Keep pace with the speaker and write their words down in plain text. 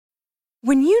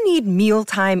When you need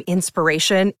mealtime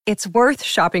inspiration, it's worth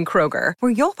shopping Kroger,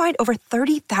 where you'll find over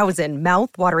 30,000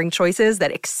 mouth-watering choices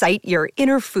that excite your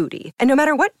inner foodie. And no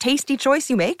matter what tasty choice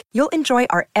you make, you'll enjoy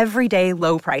our everyday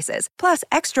low prices, plus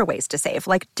extra ways to save,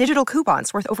 like digital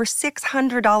coupons worth over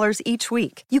 $600 each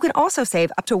week. You can also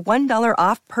save up to $1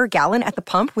 off per gallon at the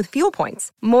pump with fuel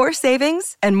points. More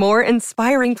savings and more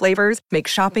inspiring flavors make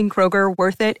shopping Kroger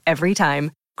worth it every time.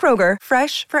 Kroger,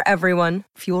 fresh for everyone.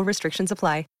 Fuel restrictions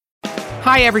apply.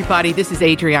 Hi, everybody. This is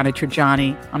Adriana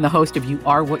Trajani. I'm the host of You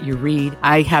Are What You Read.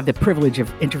 I have the privilege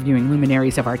of interviewing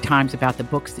luminaries of our times about the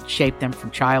books that shaped them from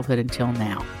childhood until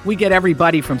now. We get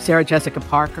everybody from Sarah Jessica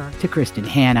Parker to Kristen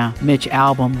Hanna, Mitch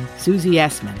Albom, Susie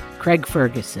Essman, Craig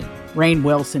Ferguson, Rainn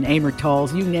Wilson, Amor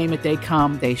Tolls, you name it, they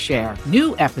come, they share.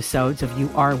 New episodes of You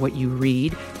Are What You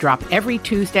Read drop every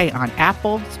Tuesday on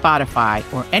Apple, Spotify,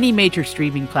 or any major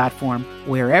streaming platform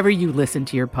wherever you listen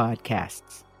to your podcasts.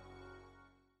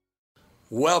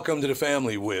 Welcome to the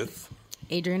family with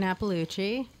Adrian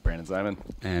Appalucci, Brandon Simon,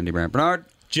 Andy Brandt Bernard,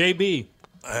 JB.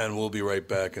 And we'll be right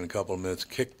back in a couple of minutes.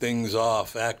 Kick things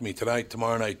off. Acme tonight,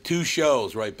 tomorrow night. 2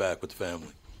 shows right back with the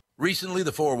family. Recently,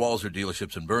 the 4 Walser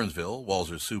dealerships in Burnsville,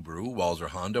 Walser Subaru, Walser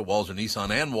Honda, Walser Nissan,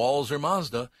 and Walser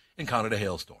Mazda, encountered a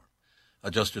hailstorm.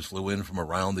 Adjusters flew in from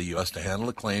around the U.S. to handle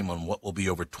a claim on what will be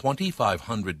over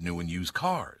 2,500 new and used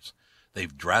cars.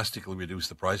 They've drastically reduced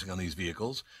the pricing on these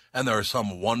vehicles, and there are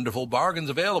some wonderful bargains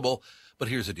available. But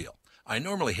here's the deal. I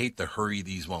normally hate the hurry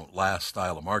these won't last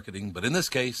style of marketing, but in this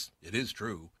case, it is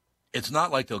true. It's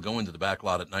not like they'll go into the back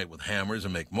lot at night with hammers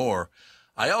and make more.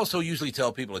 I also usually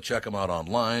tell people to check them out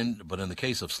online, but in the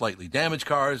case of slightly damaged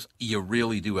cars, you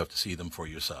really do have to see them for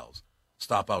yourselves.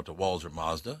 Stop out to Walser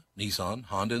Mazda, Nissan,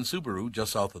 Honda, and Subaru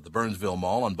just south of the Burnsville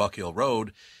Mall on Buck Hill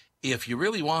Road. If you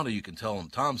really want to, you can tell them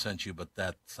Tom sent you, but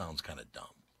that sounds kind of dumb.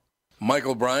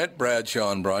 Michael Bryant,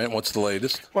 Bradshaw and Bryant, what's the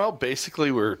latest? Well,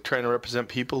 basically, we're trying to represent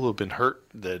people who have been hurt,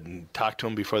 then talk to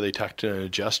them before they talk to an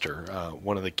adjuster.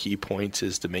 One of the key points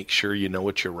is to make sure you know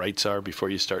what your rights are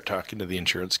before you start talking to the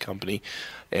insurance company,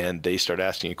 and they start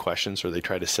asking you questions or they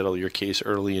try to settle your case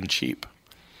early and cheap.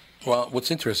 Well, what's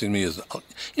interesting to me is,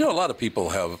 a lot of people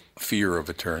have fear of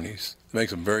attorneys. It makes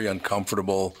them very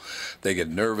uncomfortable. They get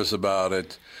nervous about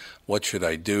it. What should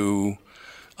I do?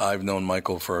 I've known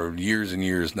Michael for years and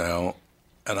years now,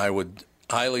 and I would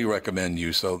highly recommend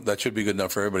you. So that should be good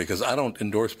enough for everybody, because I don't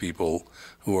endorse people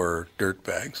who are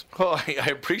dirtbags. Well,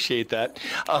 I appreciate that.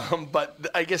 But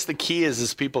I guess the key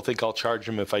is people think I'll charge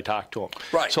them if I talk to them.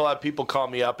 Right. So a lot of people call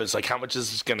me up. It's like, how much is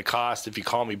this going to cost if you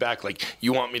call me back? Like,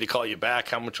 you want me to call you back?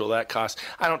 How much will that cost?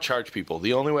 I don't charge people.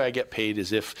 The only way I get paid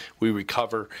is if we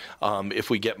recover, if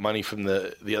we get money from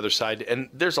the other side. And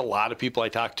there's a lot of people I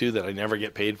talk to that I never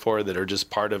get paid for that are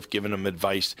just part of giving them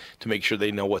advice to make sure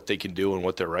they know what they can do and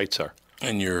what their rights are.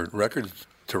 And your record's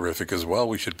terrific as well,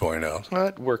 we should point out. Well,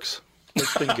 it works.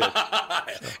 It's been good.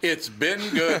 It's been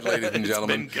good, ladies and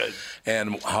gentlemen. It's been good.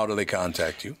 And how do they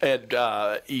contact you? And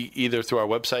either through our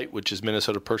website, which is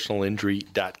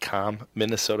minnesotapersonalinjury.com,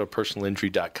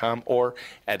 minnesotapersonalinjury.com, or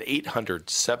at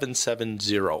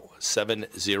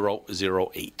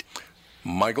 800-770-7008.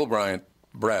 Michael Bryant,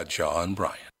 Bradshaw, and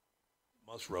Bryant.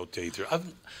 Must rotate through.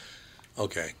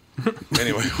 Okay.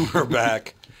 Anyway, we're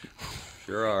back.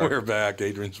 Sure are. We're back.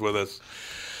 Adrian's with us.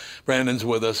 Brandon's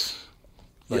with us.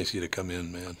 Nice of you to come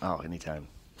in, man. Oh, anytime.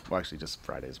 Well, actually, just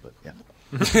Fridays, but yeah.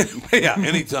 Yeah,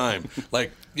 anytime.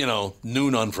 Like,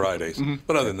 noon on Fridays. Mm-hmm.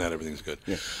 But other than that, everything's good.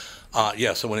 Yeah.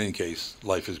 So in any case,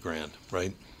 life is grand,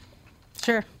 right?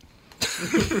 Sure.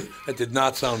 That did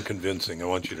not sound convincing. I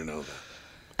want you to know that.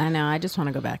 I know. I just want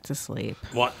to go back to sleep.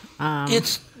 What?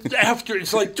 It's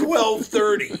like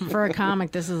 12:30. For a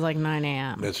comic, this is like 9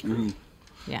 a.m. That's true.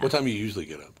 Yeah. What time do you usually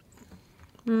get up?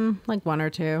 Like 1 or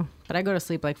 2. But I go to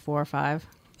sleep like 4 or 5.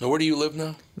 Now, where do you live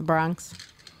now? The Bronx.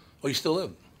 Oh, you still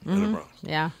live in the Bronx?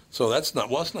 Yeah. So that's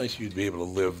not. Well, it's nice you'd be able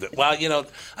to live there. Well, I got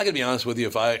to be honest with you.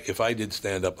 If I did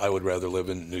stand up, I would rather live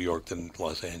in New York than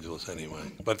Los Angeles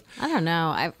anyway. But I don't know.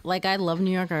 I love New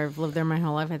York. I've lived there my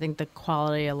whole life. I think the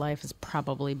quality of life is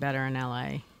probably better in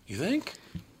L.A. You think?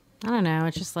 I don't know.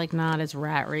 It's just like not as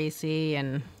rat racy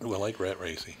and. Well, I like rat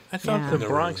racy. I thought the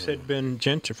Bronx had been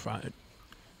gentrified.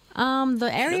 The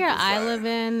area I live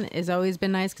in has always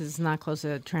been nice because it's not close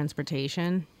to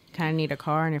transportation. Kind of need a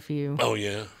car, and if you. Oh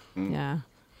yeah. Yeah. I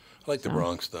like the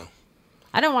Bronx though.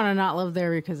 I don't want to not live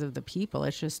there because of the people.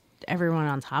 It's just everyone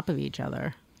on top of each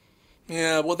other.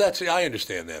 Yeah, well, I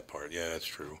understand that part. Yeah, that's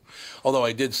true. Although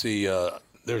I did see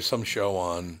there's some show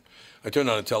on. I turned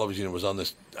on the television. It was on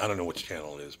this. I don't know which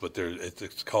channel it is, but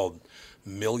it's called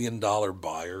 $1 Million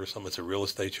Buyer or something. It's a real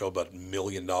estate show about $1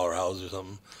 million houses or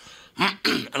something.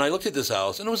 And I looked at this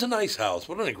house, and it was a nice house.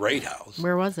 Wasn't a great house.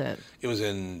 Where was it? It was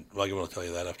in, well, I want to tell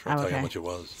you that after I tell you how much it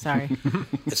was. Sorry.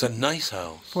 It's a nice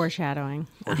house. Foreshadowing.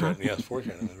 Yes,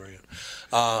 foreshadowing. Very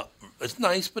good. It's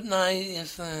nice, but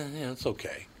nice. It's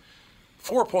okay.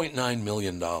 $4.9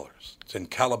 million. It's in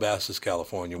Calabasas,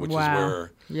 California, which is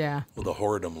where the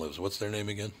whoredom lives. What's their name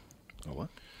again? Oh, what?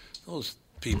 Those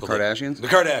people. Kardashians? The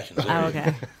Kardashians. Oh,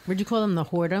 okay. Would you call them the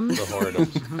whoredoms? The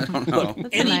whoredoms. I don't know. Look,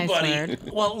 That's a nice anybody.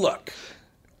 word. Well, look.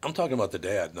 I'm talking about the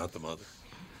dad, not the mother.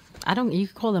 You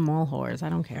could call them all whores. I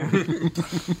don't care.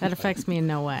 That affects me in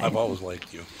no way. I've always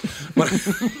liked you. But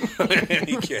in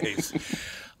any case,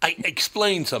 I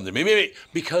explain something to me. Maybe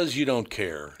because you don't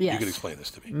care, you could explain this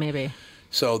to me. Maybe.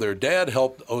 So their dad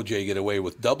helped O.J. get away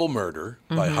with double murder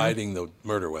by hiding the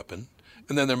murder weapon.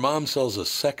 And then their mom sells a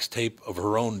sex tape of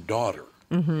her own daughter.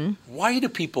 Mm-hmm. Why do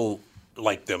people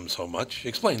like them so much?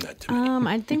 Explain that to me.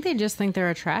 I think they just think they're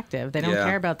attractive. They don't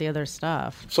care about the other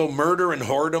stuff. So murder and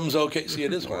whoredom's okay? See,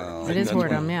 it is whoredom. It is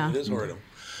whoredom, yeah. It is whoredom.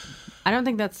 I don't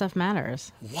think that stuff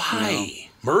matters. Why?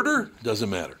 No. Murder doesn't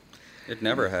matter. It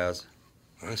never has.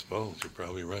 I suppose you're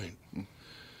probably right.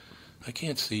 I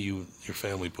can't see your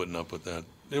family putting up with that.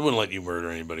 They wouldn't let you murder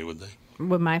anybody, would they?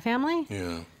 With my family?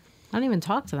 Yeah. I don't even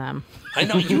talk to them. I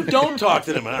know you don't talk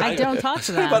to them. I don't talk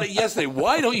to them. About it yesterday.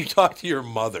 Why don't you talk to your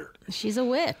mother? She's a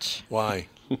witch. Why?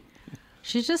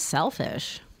 She's just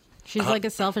selfish. She's like a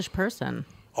selfish person.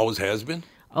 Always has been?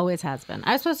 Always has been.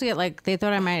 I was supposed to get they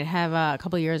thought I might have a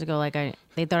couple of years ago,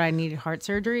 they thought I needed heart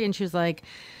surgery, and she was like,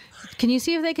 can you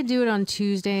see if they could do it on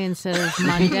Tuesday instead of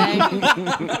Monday?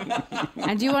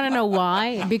 And do you want to know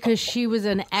why? Because she was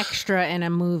an extra in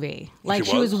a movie.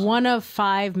 She was one of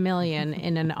 5 million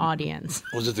in an audience.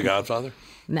 Was it The Godfather?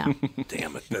 No.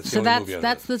 Damn it. That's the So only movie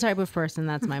that's the type of person.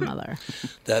 That's my mother.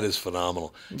 That is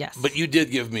phenomenal. Yes. But you did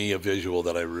give me a visual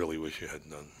that I really wish you hadn't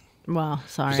done. Well,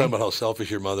 sorry. You're talking about how selfish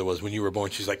your mother was when you were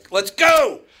born. She's like, let's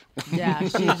go! Yeah,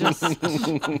 she's just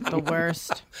the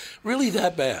worst. Really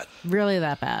that bad? Really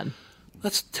that bad.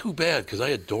 That's too bad, because I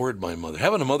adored my mother.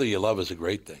 Having a mother you love is a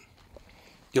great thing.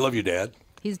 You love your dad?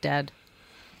 He's dead.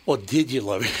 Well, did you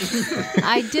love him?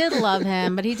 I did love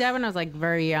him, but he died when I was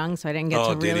very young, so I didn't get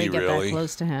to really get that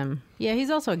close to him. Yeah, he's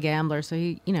also a gambler, so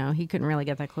he couldn't really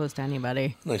get that close to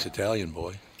anybody. Nice Italian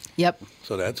boy. Yep.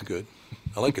 So that's good.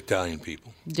 I like Italian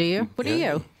people. Do you? What are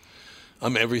you?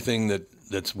 I'm everything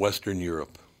that's Western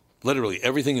Europe. Literally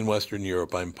everything in Western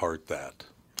Europe, I'm part that.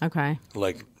 Okay.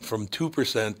 Like from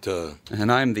 2% to...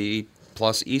 And I'm the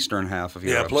plus eastern half of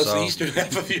Europe. Yeah, plus the eastern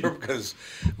half of Europe, because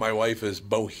my wife is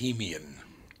Bohemian.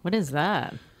 What is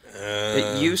that?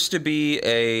 It used to be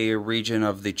a region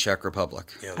of the Czech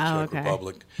Republic. Yeah, the Czech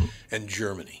Republic and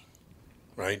Germany,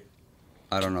 right?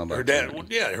 I don't know about her dad. Germany.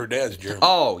 Yeah, her dad's German.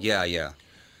 Oh, yeah.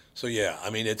 So yeah, I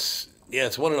mean it's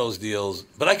one of those deals.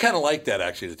 But I kind of like that,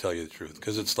 actually, to tell you the truth,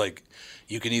 because it's like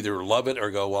you can either love it or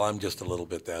go, well, I'm just a little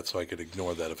bit that, so I could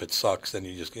ignore that. If it sucks, then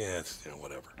you just it's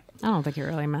whatever. I don't think it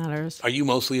really matters. Are you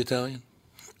mostly Italian?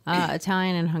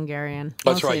 Italian and Hungarian.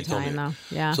 That's mostly right. Italian, though.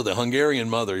 Yeah. So the Hungarian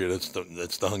mother, that's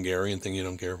the Hungarian thing you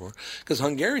don't care for, because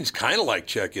Hungarian's kind of like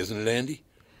Czech, isn't it, Andy?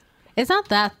 It's not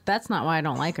that. That's not why I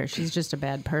don't like her. She's just a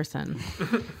bad person.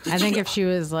 I think if she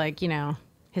was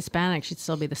Hispanic, she'd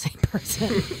still be the same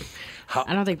person.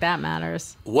 I don't think that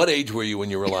matters. What age were you when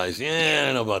you realized, I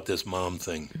don't know about this mom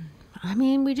thing? I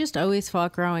mean, we just always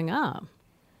fought growing up.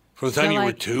 From the time you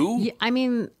were 2? Yeah, I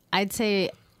mean, I'd say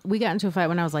we got into a fight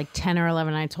when I was 10 or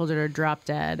 11. And I told her to drop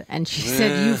dead, and she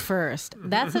said, "You first."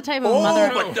 That's the type of mother.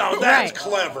 But no, that's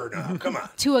clever. Now, come on.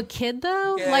 To a kid,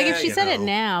 though, Yeah, if she said it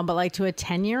now, but to a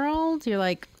 10-year-old, you're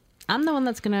like, I'm the one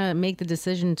that's going to make the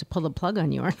decision to pull the plug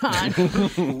on you or not.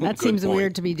 That seems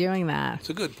weird to be doing that. It's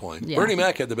a good point. Yeah. Bernie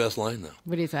Mac had the best line, though.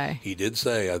 What do you say? He did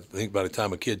say, I think by the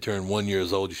time a kid turned 1 year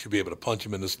old, you should be able to punch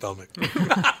him in the stomach.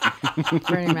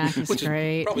 Bernie Mac is Which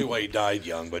great. is probably why he died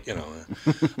young, but,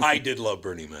 I did love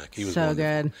Bernie Mac. He was so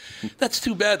wonderful. good. That's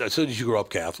too bad, though. So did you grow up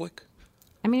Catholic?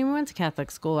 I mean, we went to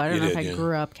Catholic school. I don't know if I did,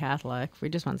 grew up Catholic. We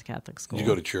just went to Catholic school. Did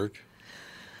you go to church?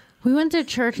 We went to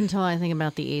church until I think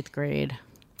about the 8th grade.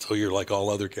 So you're like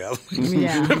all other Catholics?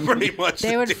 Yeah. Pretty much.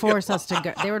 They would force us to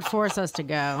go. They would force us to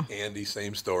go. Andy,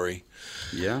 same story.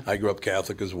 Yeah. I grew up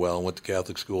Catholic as well. Went to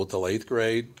Catholic school until 8th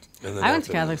grade. And then I went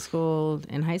to Catholic school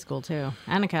in high school, too,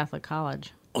 and a Catholic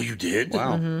college. Oh, you did?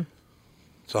 Wow. Mm-hmm.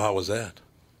 So how was that?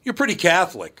 You're pretty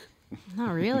Catholic.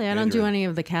 Not really. I don't do any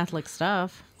of the Catholic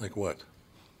stuff. Like what?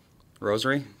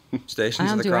 Rosary? Stations I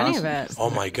don't of the do Cross? any of it. Oh,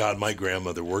 my God. My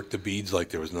grandmother worked the beads like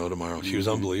there was no tomorrow. She was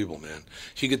unbelievable, man.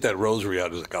 She'd get that rosary out.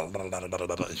 It was like,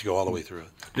 and she'd go all the way through it.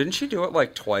 Didn't she do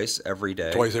it twice every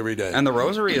day? Twice every day. And the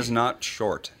rosary is not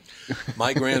short.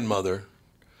 My grandmother,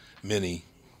 Minnie,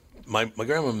 my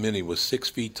grandma Minnie was 6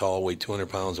 feet tall, weighed 200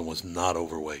 pounds, and was not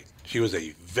overweight. She was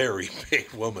a very big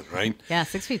woman, right? Yeah,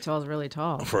 6 feet tall is really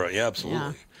tall. Yeah, absolutely.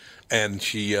 Yeah. And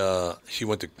she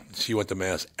went to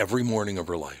mass every morning of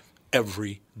her life,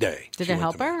 every day. Did she it went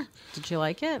help to mass. her? Did she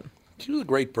like it? She was a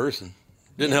great person.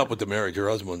 Didn't help with the marriage. Her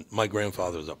husband, my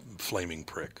grandfather, was a flaming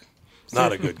prick.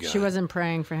 Not a good guy. She wasn't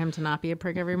praying for him to not be a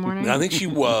prick every morning? I think she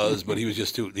was, but he was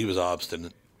he was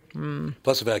obstinate.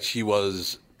 Plus the fact she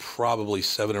was probably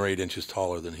 7 or 8 inches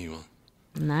taller than he was.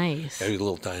 Nice. Yeah, he was a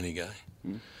little tiny guy.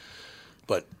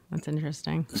 But that's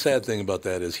interesting. The sad thing about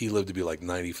that is he lived to be like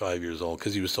 95 years old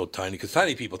because he was so tiny. Because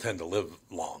tiny people tend to live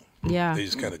long. Yeah. They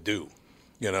just kind of do,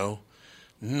 you know?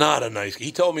 Not a nice...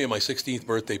 He told me at my 16th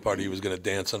birthday party he was going to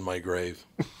dance on my grave.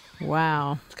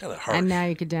 Wow. It's kind of harsh. And now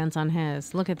you could dance on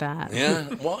his. Look at that. Yeah.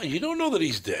 Well, you don't know that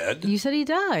he's dead. You said he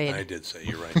died. I did say.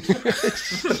 You're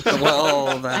right.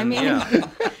 Well, then, I mean, yeah.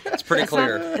 It's pretty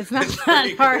clear. It's not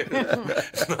that hard.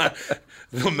 It's not,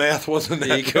 the math wasn't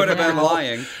that You could have been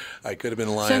lying. I could have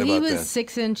been lying So about he was that.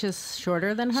 6 inches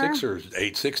shorter than her?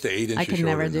 6 to 8 inches I could shorter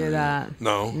never than do her. that.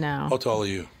 No? No. How tall are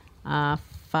you?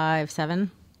 5'7".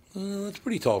 That's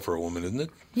pretty tall for a woman, isn't it?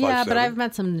 Yeah, 5'7"? but I've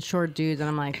met some short dudes, and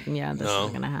I'm like, yeah, this No.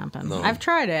 isn't going to happen. No. I've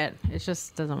tried it. It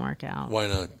just doesn't work out. Why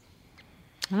not?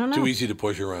 I don't know. Too easy to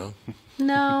push around.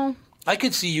 No, I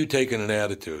could see you taking an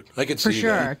attitude. I could for see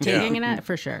sure. that. Taking yeah. it,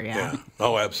 for sure, yeah. Yeah.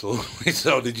 Oh, absolutely.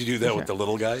 So, did you do that with the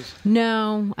little guys?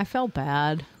 No, I felt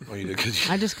bad. Oh, you did. 'Cause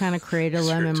I just kind of created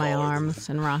them in my arms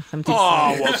and rocked them to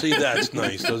Oh, sleep. well, see, that's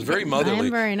nice. That was very I motherly.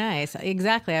 am very nice.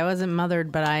 Exactly. I wasn't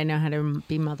mothered, but I know how to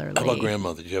be motherly. How about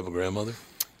grandmother? Did you have a grandmother?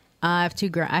 I have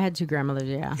I had 2 grandmothers.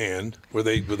 Yeah. And were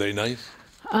they nice?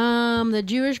 The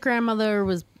Jewish grandmother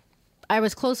was. I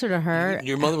was closer to her.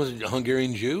 Your mother was a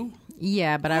Hungarian Jew?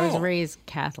 Yeah, but I was Oh. raised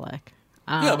Catholic.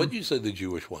 Yeah, but you said the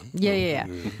Jewish one. Yeah.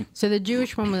 So the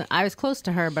Jewish one I was close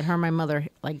to her, but her and my mother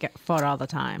fought all the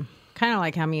time. Kind of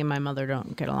like how me and my mother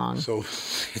don't get along. So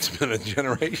it's been a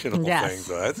generational yes, thing.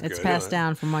 So that's it's good. passed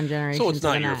down from one generation So it's to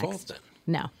not the your next. fault then.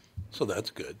 No. So that's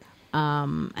good.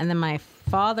 And then my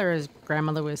father's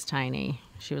grandmother was tiny.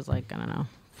 She was like, I don't know,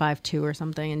 5'2" or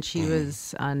something, and she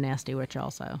was a nasty witch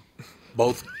also.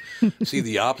 Both. See,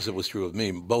 the opposite was true of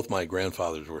me. Both my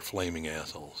grandfathers were flaming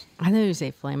assholes. I thought you would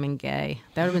say flaming gay.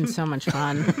 That would have been so much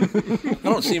fun. I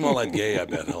don't seem all that gay, I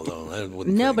bet. Although I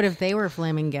wouldn't No, think. but if they were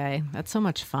flaming gay, that's so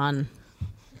much fun.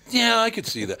 Yeah, I could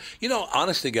see that. You know,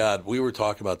 honest to God, we were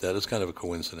talking about that. It's kind of a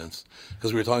coincidence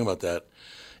because we were talking about that.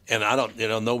 And I don't,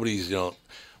 nobody's,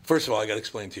 first of all, I got to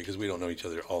explain to you because we don't know each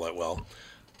other all that well,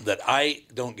 that I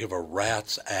don't give a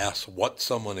rat's ass what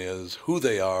someone is, who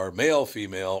they are, male,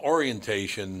 female,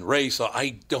 orientation, race.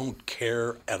 I don't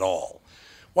care at all.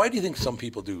 Why do you think some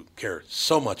people do care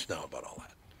so much now about all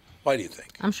that? Why do you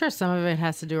think? I'm sure some of it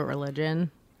has to do with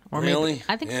religion. Or Really? Maybe,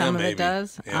 I think Yeah, some of maybe. it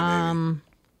does. Yeah, maybe.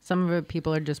 Some of it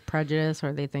people are just prejudiced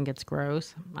or they think it's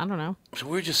gross. I don't know. So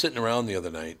we were just sitting around the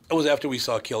other night. It was after we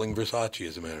saw Killing Versace,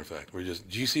 as a matter of fact.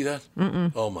 Did you see that?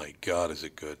 Mm-mm. Oh, my God, is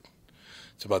it good.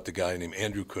 It's about the guy named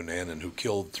Andrew Cunanan who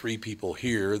killed 3 people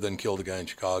here, then killed a guy in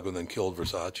Chicago, and then killed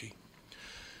Versace.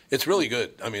 It's really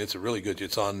good. I mean, it's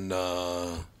on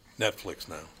Netflix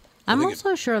now. I'm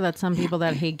also sure that some people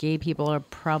that hate gay people are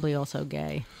probably also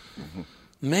gay.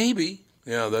 Maybe.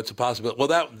 Yeah, that's a possibility. Well,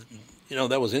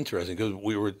 that was interesting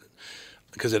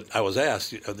because I was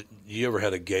asked, you ever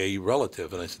had a gay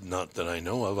relative? And I said, not that I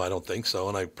know of. I don't think so.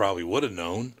 And I probably would have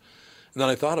known. And then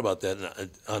I thought about that.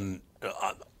 And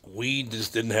we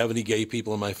just didn't have any gay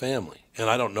people in my family. And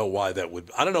I don't know why I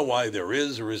don't know why there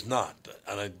is or is not.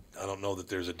 And I don't know that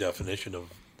there's a definition of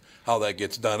how that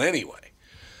gets done anyway.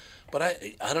 But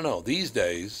I don't know. These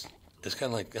days, it's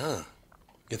kind of like,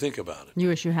 you think about it. You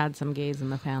wish you had some gays in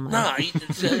the family. No,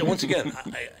 once again,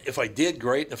 if I did,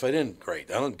 great. And if I didn't, great.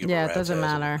 I don't give a Yeah, rat's it doesn't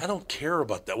ass. matter. I don't care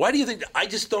about that. Why do you think? I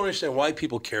just don't understand why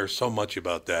people care so much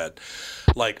about that.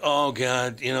 Like, oh,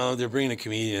 God, they're bringing a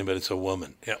comedian, but it's a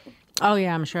woman. Yeah. Oh,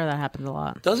 yeah, I'm sure that happens a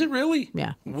lot. Does it really?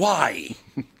 Yeah. Why?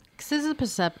 Because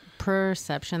there's a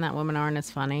perception that women aren't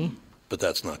as funny. But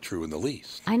that's not true in the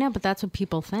least. I know, but that's what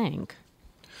people think.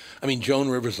 I mean, Joan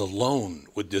Rivers alone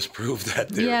would disprove that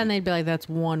theory. Yeah, and they'd be like, that's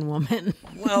one woman.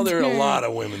 Well, there are a lot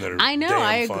of women that are I know,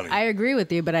 damn funny. I agree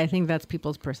with you, but I think that's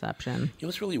people's perception. You know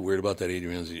what's really weird about that,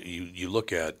 Adrienne, is you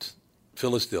look at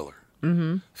Phyllis Diller.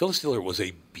 Mm-hmm. Phyllis Diller was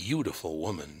a beautiful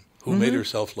woman who made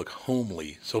herself look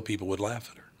homely so people would laugh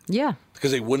at her. Yeah.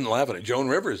 Because they wouldn't laugh at her. Joan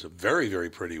Rivers, a very,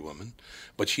 very pretty woman,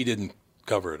 but she didn't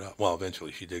cover it up. Well,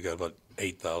 eventually she did, got about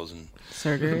 8,000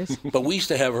 surgeries. But we used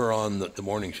to have her on the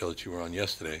morning show that you were on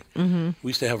yesterday. Mm-hmm. We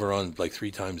used to have her on like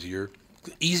 3 times a year.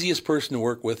 The easiest person to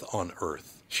work with on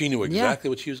earth. She knew exactly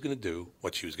what she was going to do,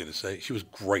 what she was going to say. She was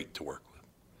great to work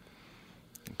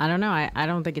with. I don't know. I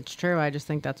don't think it's true. I just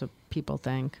think that's what people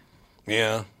think.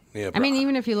 Yeah. I mean,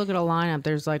 even if you look at a lineup,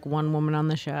 there's like one woman on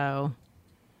the show.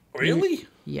 Really?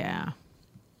 Yeah.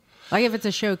 Like if it's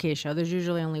a showcase show, there's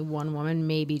usually only one woman,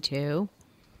 maybe two.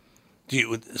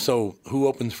 So who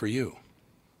opens for you?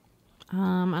 I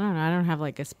don't know. I don't have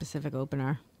like a specific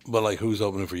opener. But like who's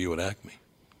opening for you at Acme?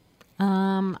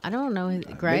 I don't know.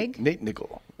 Greg? Nate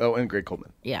Nickel. Oh, and Greg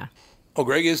Coleman. Yeah. Oh,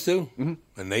 Greg is too? Mm-hmm.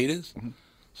 And Nate is? Mm-hmm.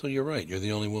 So you're right. You're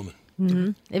the only woman.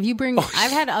 Mm-hmm. If you bring...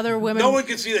 I've had other women... No one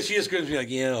can see that. She just going to be like,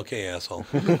 yeah, okay, asshole.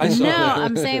 I saw No, that.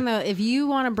 I'm saying, though, if you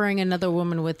want to bring another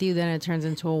woman with you, then it turns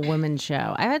into a women's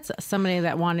show. I had somebody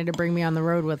that wanted to bring me on the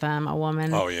road with them, a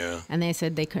woman. Oh, yeah. And they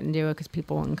said they couldn't do it because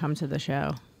people wouldn't come to the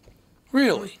show.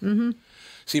 Really? Mm-hmm.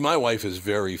 See, my wife is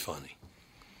very funny.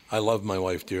 I love my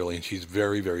wife dearly, and she's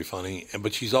very, very funny.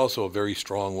 But she's also a very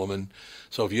strong woman.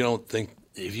 So if you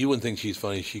wouldn't think she's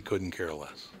funny, she couldn't care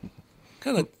less.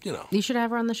 Kind of, You should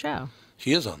have her on the show.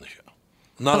 She is on the show.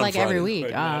 Not but on like Fridays. every week.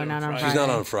 Not on Fridays. She's not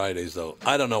on Fridays, though.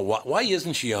 I don't know. Why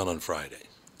isn't she on Fridays?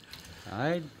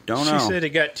 I don't know. She said it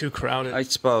got too crowded. I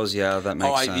suppose, yeah, that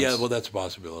makes sense. Yeah, well, that's a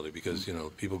possibility because,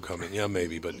 people come in. Yeah,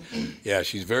 maybe. But, yeah,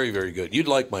 she's very, very good. You'd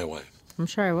like my wife. I'm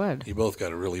sure I would. You both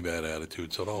got a really bad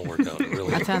attitude, so it all worked out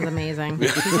really That sounds amazing. She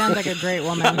sounds like a great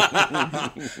woman.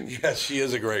 Yes, she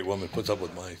is a great woman. Puts up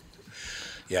with my...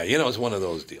 Yeah, it's one of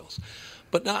those deals.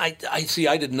 But no, I see.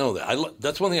 I didn't know that.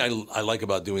 That's one thing I like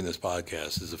about doing this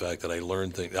podcast is the fact that I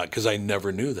learned things because I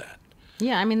never knew that.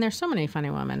 Yeah, I mean, there's so many funny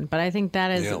women, but I think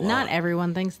that is not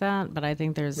everyone thinks that. But I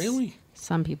think there's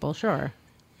some people, sure,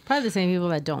 probably the same people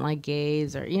that don't like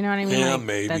gays or you know what I mean. Yeah, like,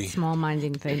 maybe that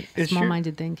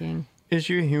small-minded thinking. Is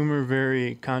your humor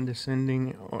very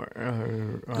condescending or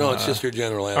no? It's just your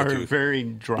general attitude. Or very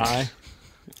dry.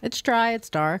 It's dry. It's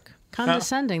dark.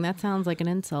 Condescending. That sounds like an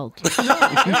insult.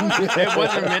 It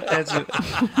wasn't meant as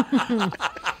a...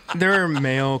 There are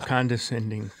male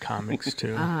condescending comics,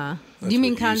 too. Uh-huh. Do you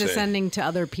mean condescending to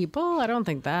other people? I don't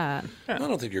think that. I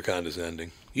don't think you're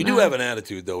condescending. You do have an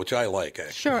attitude, though, which I like,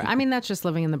 actually. Sure. I mean, that's just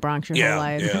living in the Bronx your whole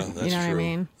life. Yeah, that's you know true. what I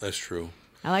mean? That's true.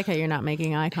 I like how you're not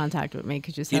making eye contact with me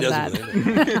because you said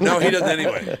that. No, he doesn't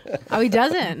anyway. Oh, he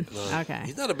doesn't? No. Okay.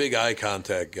 He's not a big eye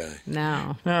contact guy.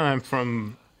 No. No, I'm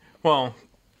from... Well...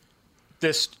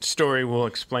 This story will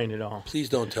explain it all. Please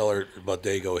don't tell her about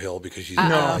Dago Hill because she's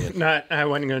Italian. No, I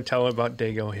wasn't going to tell her about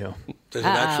Dago Hill. There's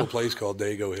an actual place called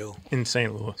Dago Hill. In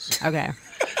St. Louis. Okay.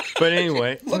 But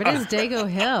anyway. What is Dago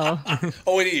Hill?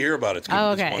 Oh, we need to hear about it. It's good.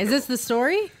 Oh, okay. Is this the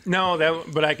story? No,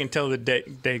 but I can tell the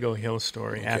Dago Hill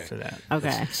story after that. Okay.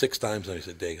 That's 6 times I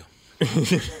said Dago.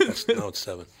 No, it's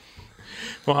 7.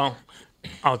 Well,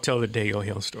 I'll tell the Dago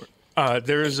Hill story.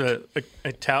 There's a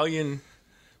Italian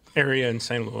area in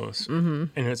St. Louis, and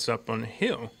it's up on a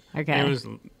hill. Okay.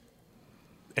 And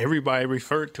everybody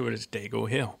referred to it as Dago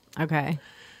Hill. Okay.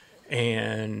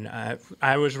 And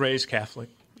I was raised Catholic,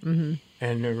 and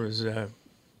there was a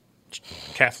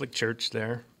Catholic church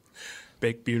there,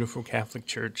 big, beautiful Catholic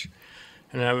church.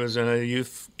 And I was in a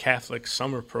youth Catholic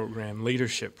summer program,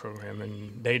 leadership program,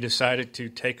 and they decided to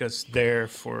take us there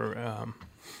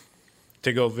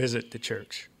to go visit the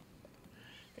church.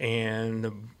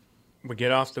 And we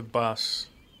get off the bus,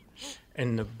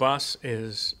 and the bus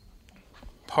is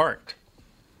parked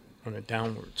on a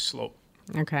downward slope.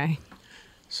 Okay.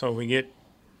 So we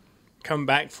come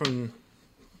back from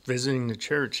visiting the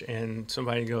church, and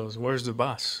somebody goes, "Where's the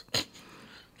bus?"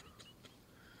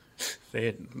 They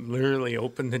had literally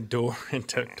opened the door and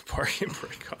took the parking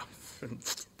brake off.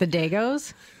 The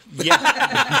Dagos? Yeah.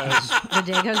 The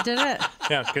Dagos did it?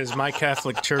 Yeah, because my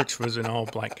Catholic church was an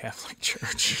all-black Catholic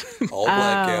church. All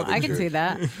black Catholic I can church. see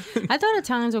that. I thought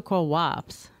Italians were called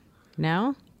wops.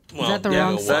 No? Well, is that the yeah,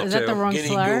 wrong? that Is that the too. wrong Guinea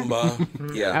slur?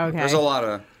 Goomba, Yeah, Okay. there's a lot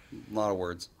of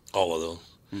words. all of those.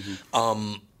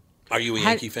 Are you a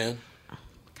Yankee fan?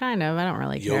 Kind of. I don't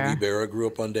really care. Yogi Berra grew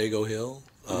up on Dago Hill.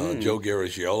 Joe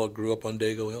Garagiola grew up on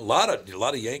Dago Hill. A lot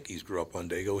of Yankees grew up on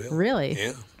Dago Hill. Really?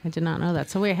 Yeah. I did not know that.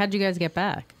 So wait, how'd you guys get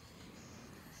back?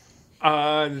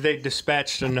 They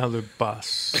dispatched another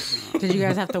bus. Did you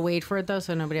guys have to wait for it though,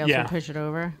 so nobody else Yeah. would push it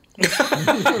over? You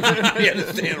had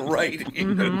to stand right.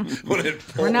 When it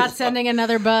We're not sending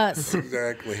another bus.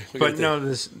 Exactly. But no,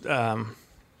 this... now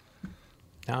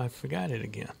I forgot it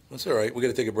again. That's all right. We're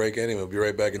going to take a break anyway. We'll be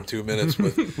right back in 2 minutes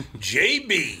with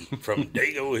JB from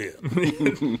Dago Hill.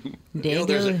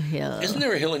 Dago Hill. Isn't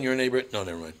there a hill in your neighborhood? No,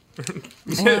 never mind.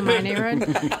 In my neighborhood?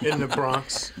 In the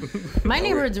Bronx. My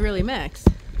neighborhood's really mixed.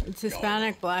 It's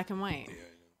Hispanic, black, and white.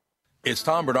 It's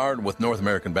Tom Bernard with North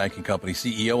American Banking Company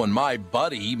CEO and my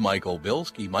buddy, Michael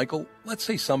Bilski. Michael, let's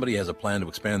say somebody has a plan to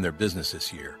expand their business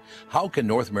this year. How can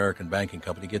North American Banking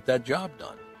Company get that job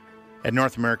done? At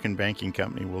North American Banking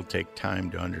Company, we'll take time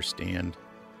to understand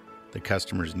the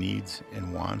customer's needs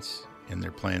and wants and their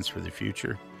plans for the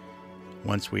future.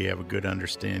 Once we have a good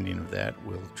understanding of that,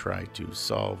 we'll try to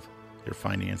solve their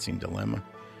financing dilemma.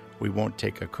 We won't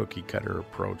take a cookie-cutter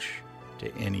approach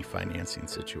to any financing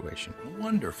situation.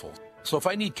 Wonderful. So if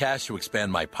I need cash to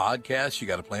expand my podcast, you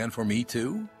got a plan for me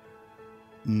too?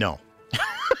 No.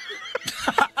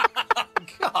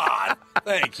 God,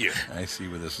 thank you. I see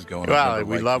where this is going. Well,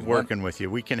 we love working with you.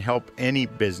 We can help any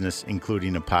business,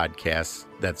 including a podcast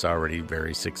that's already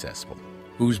very successful.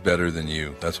 Who's better than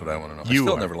you? That's what I want to know. You I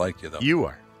still are. never liked you, though. You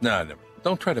are. No, I never.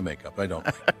 Don't try to make up. I don't.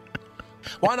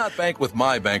 Why not bank with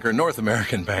my banker, North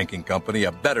American Banking Company,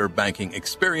 a better banking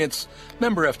experience,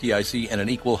 member FDIC, and an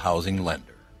equal housing lender.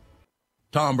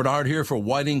 Tom Bernard here for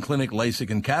Whiting Clinic LASIK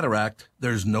and Cataract.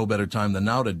 There's no better time than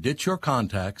now to ditch your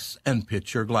contacts and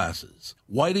pitch your glasses.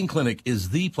 Whiting Clinic is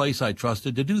the place I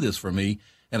trusted to do this for me,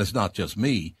 and it's not just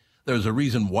me. There's a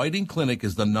reason Whiting Clinic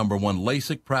is the #1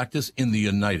 LASIK practice in the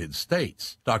United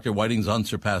States. Dr. Whiting's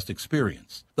unsurpassed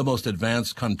experience, the most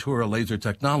advanced Contura laser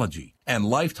technology, and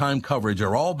lifetime coverage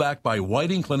are all backed by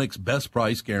Whiting Clinic's best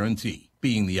price guarantee.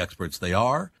 Being the experts they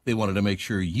are, they wanted to make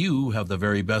sure you have the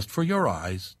very best for your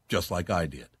eyes, just like I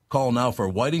did. Call now for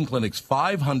Whiting Clinic's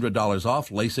 $500 off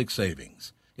LASIK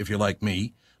savings. If you're like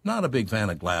me, not a big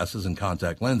fan of glasses and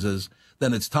contact lenses,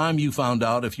 then it's time you found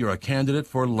out if you're a candidate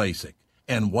for LASIK.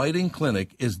 And Whiting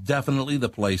Clinic is definitely the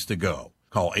place to go.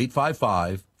 Call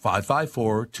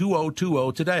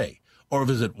 855-554-2020 today or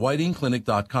visit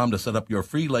whitingclinic.com to set up your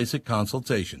free LASIK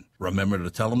consultation. Remember to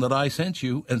tell them that I sent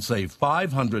you and save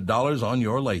 $500 on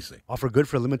your LASIK. Offer good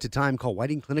for a limited time. Call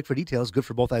Whiting Clinic for details. Good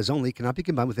for both eyes only. Cannot be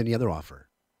combined with any other offer.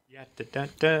 Oh,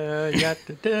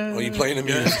 you playing the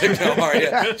music? No, are you?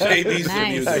 JB's the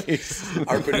music. Nice.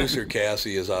 Our producer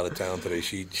Cassie is out of town today.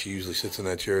 She usually sits in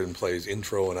that chair and plays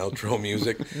intro and outro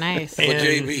music. Nice. But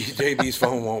JB's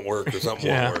phone won't work or something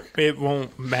won't work. It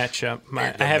won't match up.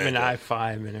 I have an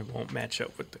i5 and it won't match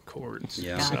up with the chords.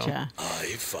 Yeah. Gotcha. So.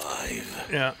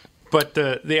 i5. Yeah. But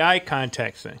the eye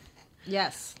contact thing.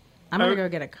 Yes. I'm going to go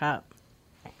get a cup.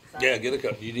 Yeah, get a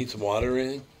cup. Do you need some water or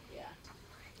anything?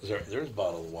 There's a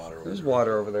bottle of water over There's there.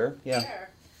 water over there. Yeah.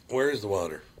 Where is the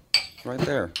water? Right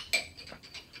there.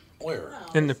 Where?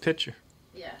 In the pitcher.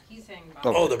 Yeah, he's saying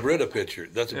Oh, the Brita pitcher.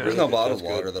 That's a Brita There's no pitcher. bottled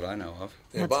That's water good. that I know of.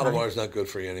 Yeah, That's bottled fine. water's not good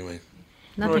for you anyway.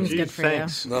 Nothing's gee, good for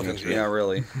thanks. Nothing's good. Yeah,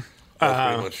 really. That's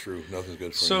pretty much true. Nothing's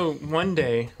good for you. So one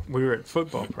day we were at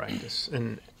football practice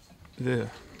and the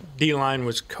D-line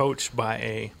was coached by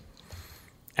a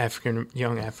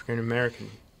young African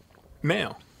American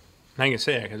male. And I can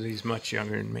say that because he's much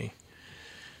younger than me.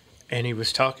 And he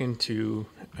was talking to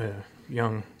a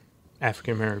young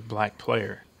African American black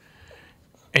player,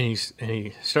 and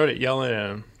he started yelling at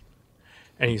him,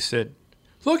 and he said,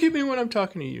 "Look at me when I'm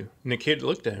talking to you." And the kid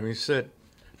looked at him. He said,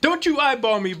 "Don't you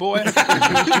eyeball me, boy." And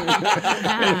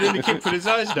then the kid put his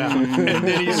eyes down, and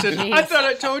then he said, "I thought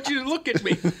I told you to look at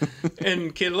me."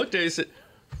 And the kid looked at him and said,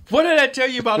 "What did I tell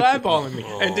you about eyeballing me?"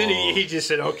 And then he just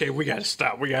said, "Okay, we got to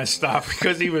stop. We got to stop."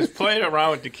 Because he was playing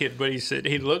around with the kid, but he said,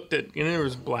 he looked at, there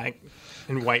was black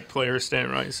and white players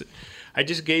standing around. He said, "I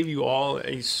just gave you all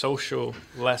a social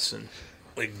lesson."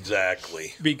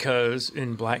 Exactly. Because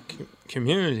in black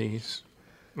communities,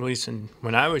 at least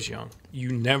when I was young,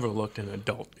 you never looked an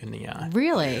adult in the eye.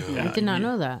 Really? Yeah, I did not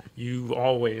know that. You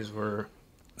always were.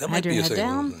 That Had might your be a head St.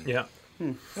 down? Louis thing. Yeah.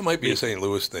 That might be a St.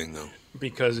 Louis thing, though.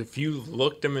 Because if you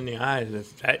looked them in the eye,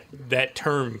 that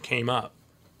term came up.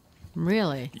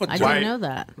 Really? I Why- didn't know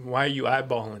that. Why are you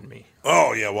eyeballing me?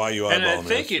 Oh, yeah, why are you eyeballing And I me?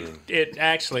 think That's true. it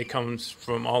actually comes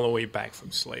from all the way back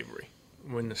from slavery.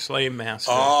 When the slave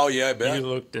master, Oh, yeah, I bet. you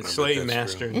looked I the bet slave that's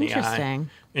master true.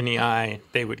 in the eye,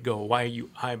 they would go, "Why are you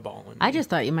eyeballing me?" I just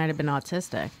thought you might have been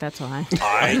autistic. That's why.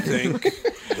 I think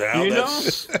now You know?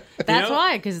 that's... That's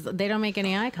why, because they don't make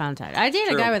any eye contact. I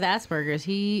dated a guy with Asperger's.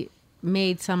 He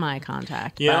made some eye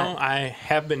contact. You but know, I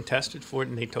have been tested for it,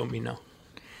 and they told me no.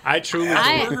 I truly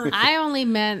I only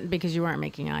meant because you weren't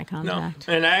making eye no. contact.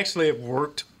 And I actually have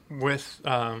worked with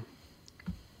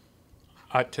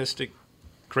autistic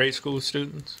grade school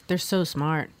students. They're so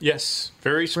smart. Yes,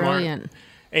 very smart. Brilliant.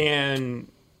 And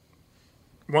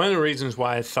one of the reasons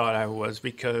why I thought I was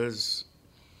because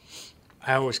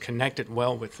I always connected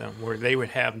well with them, where they would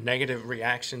have negative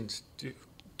reactions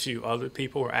to other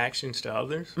people or actions to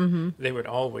others. Mm-hmm. They would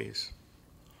always.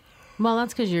 Well,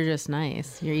 that's because you're just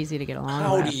nice. You're easy to get along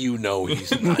How with. do you know he's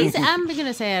nice? I'm going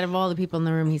to say out of all the people in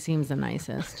the room, he seems the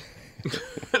nicest.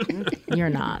 You're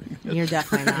not. You're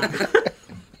definitely not.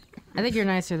 I think you're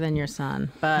nicer than your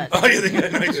son, but... Oh, you think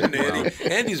I'm nicer than Andy?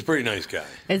 Andy's a pretty nice guy.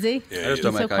 Is he? Yeah, I just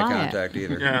don't make eye contact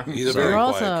either. Yeah. He's a very We're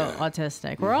quiet also guy.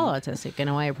 autistic. We're all autistic in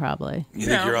a way, probably. You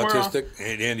think you're we're all- autistic?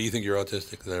 Andy, you think you're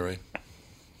autistic? Is that right?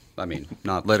 I mean,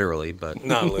 not literally, but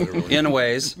Not literally. in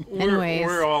ways. Anyways.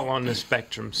 We're all on the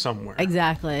spectrum somewhere.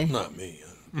 Exactly. Not me.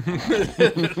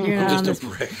 You're not on Just a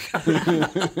this... prick.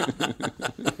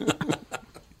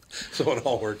 So it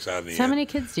all works out in the So how end. many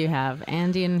kids do you have?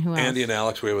 Andy and who else? Andy and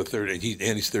Alex, we have a 30.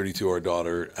 Andy's 32. Our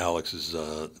daughter Alex is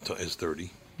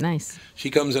 30. Nice. She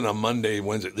comes in on Monday,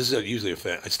 Wednesday. This is usually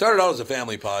it started out as a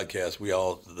family podcast. We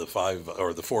all the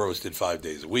four of us did 5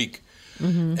 days a week,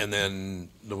 and then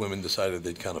the women decided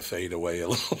they'd kind of fade away a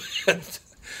little bit.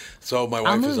 So my wife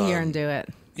I'll is move on. here and do it.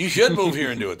 You should move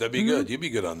here and do it. That'd be good. You'd be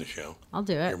good on the show. I'll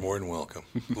do it. You're more than welcome.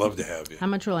 Love to have you. How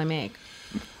much will I make?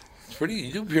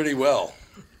 You do pretty well.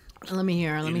 Let me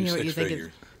hear. Let me do hear what you 6 think.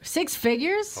 figures. 6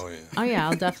 figures? Oh, yeah. Oh, yeah.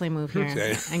 I'll definitely move here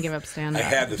See, and give up I stand-up.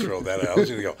 had to throw that out. I was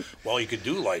going to go, well, you could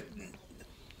do like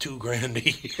 $2,000 a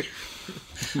year.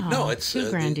 Oh, No, it's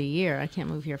 $2,000 a year. I can't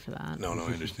move here for that. No,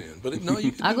 I understand. But no,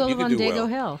 you can I'll do, go you live can on do Dago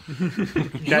well. Hill.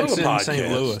 That's You know in the St.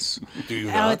 podcast. Louis. Do you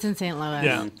Oh, not? it's in St. Louis.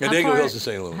 Yeah. Yeah, How Dago far- Hill's in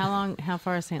St. Louis. How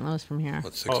far is St. Louis from here?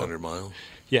 What, 600 miles?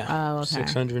 Yeah. Oh, okay.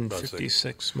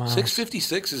 656 miles.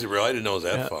 656 is it real? I didn't know it was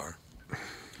that Yeah. far.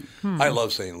 I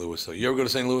love St. Louis, though. You ever go to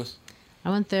St. Louis? I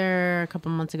went there a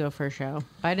couple months ago for a show,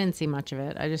 but I didn't see much of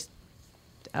it. I just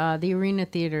the Arena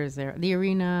Theater is there. The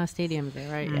Arena Stadium is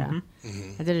there, right? Yeah.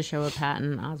 I did a show with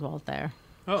Patton Oswalt there.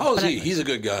 Oh, is he? He's a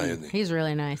good guy, isn't he? He's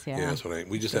really nice. Yeah. Yeah, that's what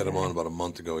we just had him on about a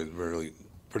month ago. He's a really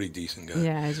pretty decent guy.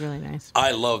 Yeah, he's really nice.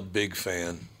 I love Big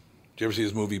Fan. Did you ever see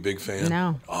his movie Big Fan?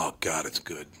 No. Oh, God, it's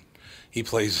good. He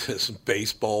plays this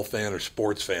baseball fan or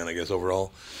sports fan, I guess,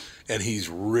 overall. And he's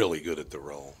really good at the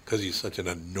role because he's such an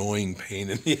annoying pain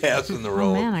in the ass in the Oh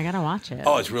role. man, I gotta watch it.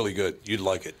 Oh, it's really good. You'd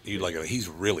like it. He's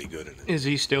really good at it. Is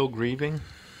he still grieving?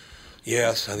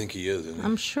 Yes, I think he is. Isn't he?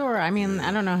 I'm sure. I mean,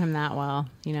 I don't know him that well,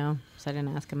 so I didn't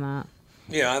ask him that.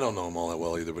 Yeah, I don't know him all that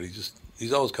well either, but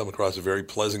he's always come across a very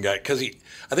pleasant guy.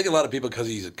 I think a lot of people, because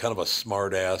he's kind of a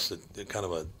smart ass, kind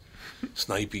of a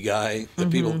snipey guy,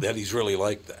 that he's really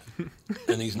like that.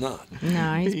 And he's not.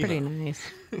 No, he's pretty nice.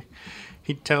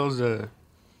 He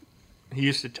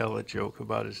used to tell a joke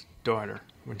about his daughter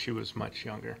when she was much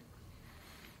younger.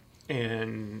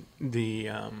 And they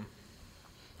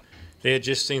had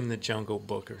just seen The Jungle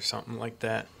Book or something like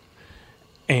that.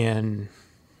 And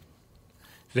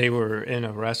they were in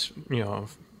a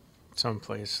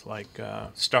someplace like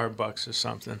Starbucks or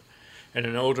something. And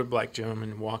an older black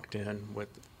gentleman walked in with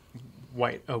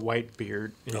a white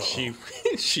beard, and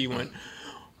she went,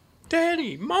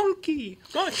 "Daddy, monkey!"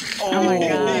 Oh my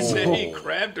God. He said he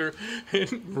grabbed her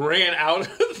and ran out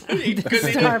because he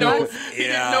didn't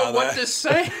know what to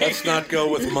say. Let's not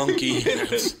go with monkey.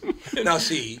 Now,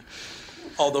 see,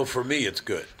 although for me it's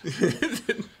good.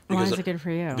 Why is it good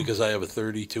for you? Because I have a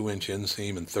 32-inch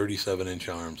inseam and 37-inch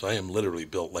arms. I am literally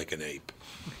built like an ape.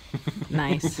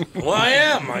 Nice. Well, I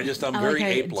am. I'm I very like how,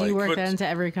 ape-like. do you work that into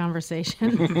every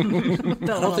conversation? I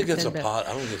don't think it's a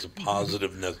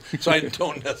positive. So I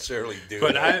don't necessarily do.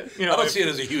 But that. I don't see it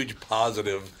as a huge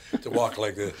positive to walk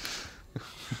like this.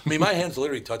 I mean, my hands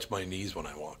literally touch my knees when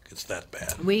I walk. It's that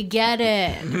bad. We get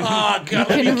it. Oh, God.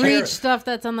 You can reach stuff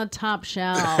that's on the top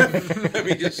shelf. Let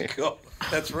me just go.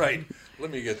 That's right.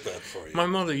 Let me get that for you. My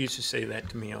mother used to say that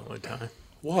to me all the time.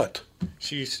 What?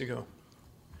 She used to go,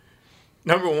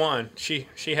 number one, she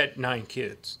had 9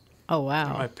 kids. Oh,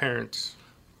 wow. My parents.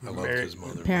 I loved his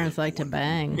mother. Parents like to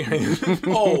bang.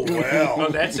 Oh, well. Oh,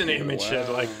 that's an image I'd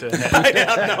like to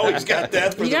have. No, he's got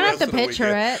that for You the don't have rest to of the picture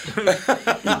weekend.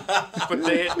 it. But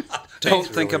they had Don't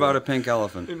think about a pink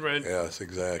elephant. Yes,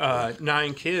 exactly.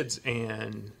 9 kids,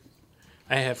 and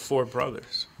I have 4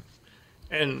 brothers.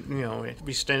 And, we'd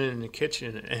be standing in the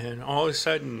kitchen, and all of a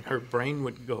sudden her brain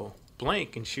would go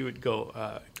blank, and she would go,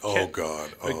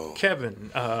 God. Oh.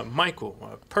 Kevin,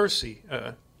 Michael, Percy,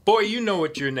 boy, you know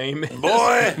what your name is.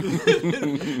 Boy!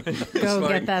 Go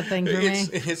get that thing for me.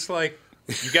 It's like,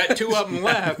 you got 2 of them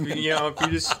left, if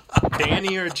you just,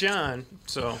 Danny or John.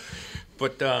 So,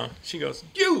 but she goes,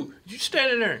 you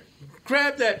standing there,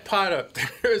 grab that pot up there.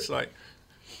 It's like,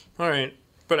 all right.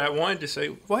 But I wanted to say,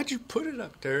 why'd you put it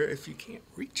up there if you can't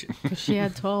reach it? Because she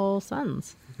had 12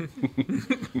 sons.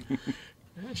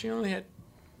 She only had...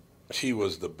 She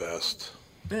was the best.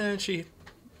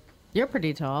 You're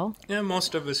pretty tall. Yeah,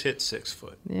 most of us hit 6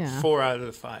 foot. Yeah. 4 out of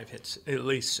the 5 hits at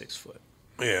least 6 foot.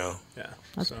 Yeah. Yeah.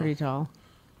 That's pretty tall.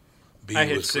 B I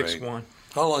hit was great. 6'1".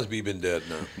 How long has B been dead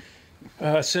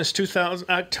now? Since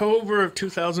October of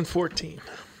 2014.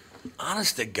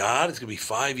 Honest to God, it's going to be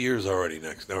 5 years already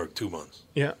or 2 months.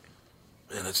 Yeah.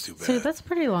 Man, that's too bad. So that's a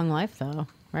pretty long life, though,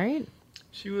 right?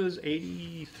 She was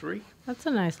 83. That's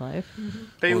a nice life.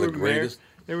 They One were of the married. greatest.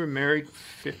 They were married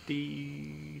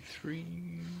 53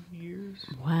 years.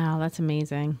 Wow, that's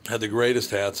amazing. Had the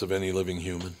greatest hats of any living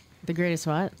human. The greatest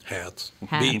what? Hats.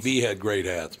 Hats. V had great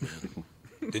hats, man.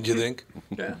 Did you think?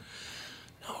 Yeah.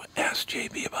 No, ask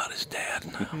JB about his dad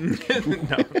now.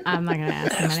 I'm not going to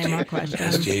ask him any more Ask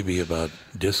questions. JB about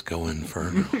Disco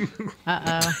Inferno.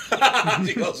 Uh-oh.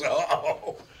 He goes,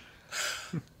 oh.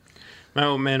 My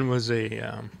old man was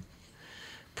a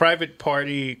private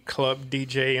party club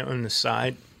DJ on the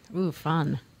side. Ooh,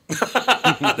 fun.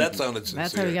 That sounded sincere.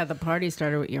 That's how you got the party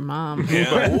started with your mom.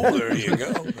 Yeah, oh, there you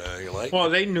go. You like Well,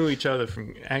 they knew each other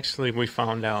from. Actually, we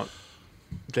found out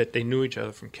that they knew each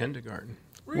other from kindergarten.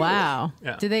 Wow.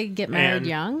 Yeah. Did they get married And-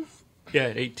 young? Yeah,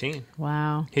 at 18.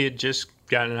 Wow. He had just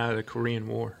gotten out of the Korean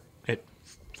War at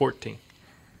 14.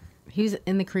 He was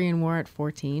in the Korean War at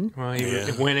 14? Well, he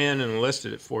Yeah. went in and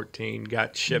enlisted at 14,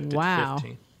 got shipped Wow. at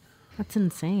 15. That's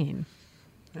insane.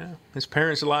 Yeah, his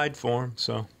parents lied for him,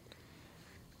 so.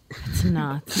 It's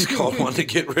nuts. It's called one to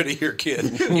get rid of your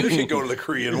kid. You should go to the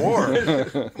Korean War.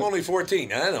 I'm only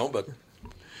 14. I know, but...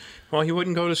 Well, he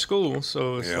wouldn't go to school,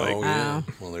 so it's Yeah, like, oh, yeah. Wow.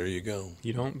 Well, there you go.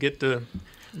 you don't get to.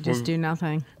 Just do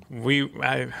nothing.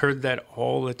 I heard that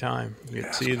all the time. It's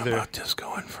Ask him either. about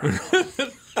Disco Inferno.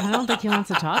 I don't think he wants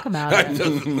to talk about It it.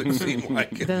 doesn't seem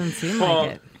like It it. doesn't seem Well,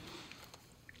 like it.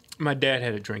 My dad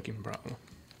had a drinking problem,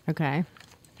 Okay.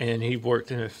 and he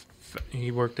worked at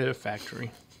a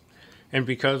factory, and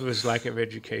because of his lack of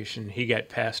education, he got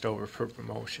passed over for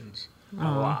promotions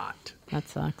a lot, That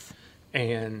sucks.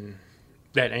 and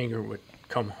that anger would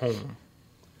come home.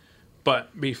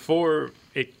 But before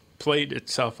it played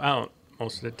itself out,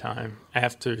 most of the time,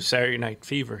 after Saturday Night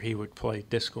Fever, he would play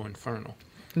Disco Inferno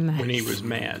when he Nice. was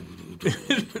mad.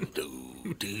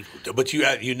 But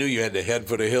you knew you had to head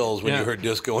for the hills when Yeah. you heard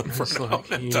Disco It's Inferno. like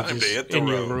Time you to just hit the in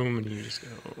your road. room and you just go,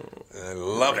 I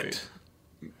love it.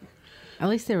 At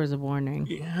least there was a warning.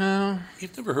 yeah.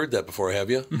 You've never heard that before,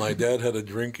 have you? My dad had a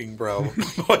drinking problem.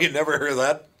 Boy, you never hear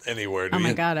that anywhere, do Oh you?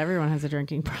 my God, everyone has a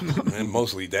drinking problem. And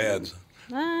mostly dads.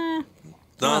 A lot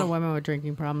of No? women with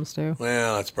drinking problems too.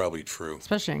 Well, that's probably true.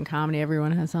 Especially in comedy,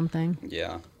 everyone has something.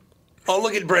 Yeah. Oh,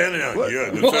 look at Brandon. Yeah,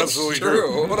 that's What's absolutely true.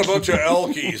 true? What a bunch of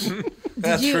Elkies.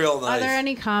 That's real nice. Are there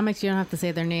any comics, you don't have to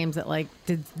say their names, that like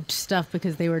did stuff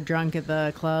because they were drunk at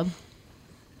the club?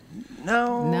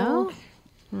 No. No?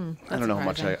 I don't know how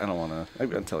much surprising. I don't want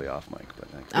to. I'll tell you off mic, but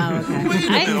Oh,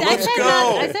 okay. let's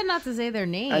go. I said not to say their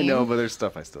name. I know, but there's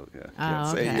stuff I still can't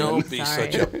Oh, say. okay. Don't be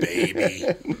Sorry. such a baby.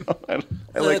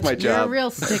 I like my You're a job.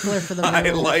 real stickler for the rules. I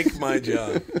like my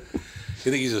job. You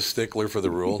think he's a stickler for the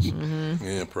rules? Mm-hmm.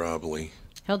 Yeah, probably.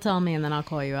 He'll tell me and then I'll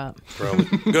call you up. Probably.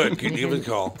 Good. Give him a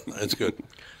call. That's good.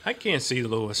 I can't see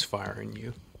Lewis firing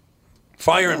you.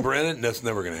 Firing Brandon? That's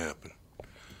never going to happen.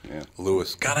 Yeah.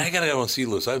 Lewis. God, I got to go and see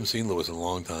Lewis. I haven't seen Lewis in a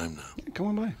long time now. Come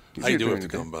on by. He's I here do have during to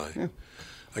the come day. by. Yeah.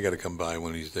 I got to come by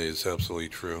one of these days. It's absolutely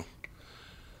true.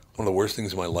 One of the worst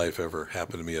things in my life ever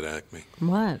happened to me at Acme.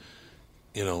 What?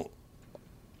 You know,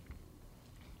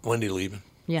 Wendy Lieben.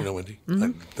 Yeah. You know Wendy? I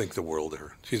think the world of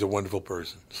her. She's a wonderful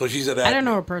person. So she's at Acme. I don't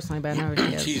know her personally, but I know who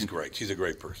she is. She's great. She's a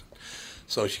great person.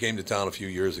 So she came to town a few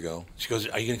years ago. She goes,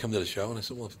 "Are you going to come to the show?" And I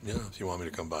said, "Well, yeah, if you want me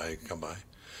to come by, I can come by."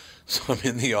 So I'm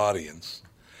in the audience,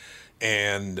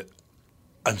 and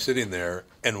I'm sitting there,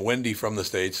 and Wendy from the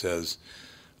stage says,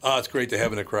 "Oh, it's great to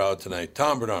have in the crowd tonight.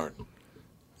 Tom Bernard."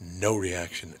 No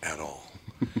reaction at all.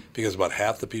 Because about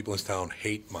half the people in this town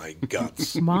hate my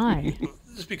guts. Why?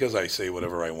 Just because I say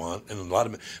whatever I want. And a lot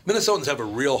of Minnesotans have a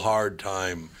real hard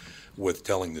time with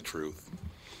telling the truth.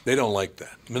 They don't like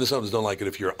that. Minnesotans don't like it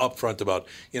if you're upfront about,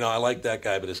 I like that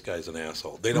guy, but this guy's an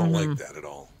asshole. They don't like that at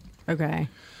all. Okay.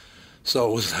 So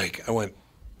it was like,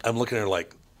 I'm looking at her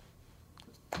like,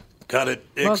 got it,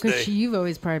 Well, Ixnay. because you've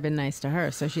always probably been nice to her,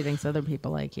 so she thinks other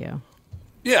people like you.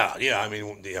 Yeah,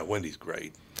 Wendy's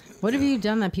great. What have you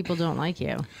done that people don't like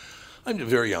you? I'm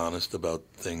very honest about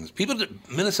things.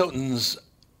 Minnesotans,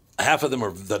 half of them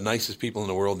are the nicest people in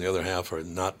the world, and the other half are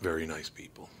not very nice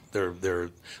people.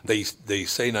 They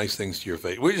say nice things to your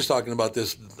face. We were just talking about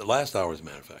this the last hour, as a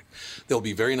matter of fact. They'll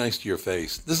be very nice to your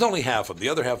face. This is only half of them. The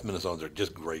other half of Minnesotans are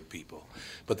just great people.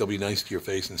 But they'll be nice to your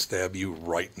face and stab you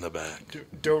right in the back.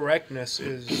 Directness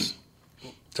is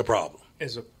It's a problem.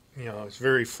 it's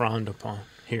very frowned upon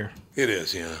here. It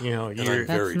is, yeah. And I'm you're-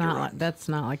 very direct. That's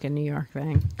not like a New York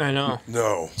thing. I know.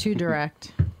 No. Too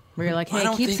direct. Where you're like, I hey,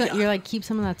 don't think keep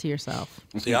some of that to yourself.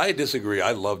 See, I disagree.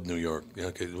 I loved New York.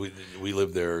 'Cause we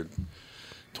lived there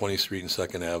 20th Street and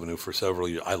 2nd Avenue for several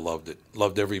years. I loved it.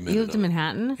 Loved every minute. You lived in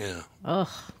Manhattan? Yeah. Ugh,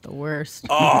 the worst.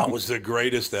 Oh, it was the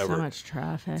greatest ever. So much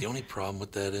traffic. The only problem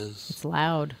with that is It's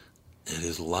loud. it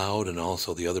is loud, and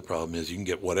also the other problem is you can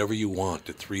get whatever you want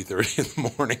at 3:30 in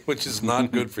the morning, which is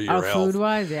not good for your health.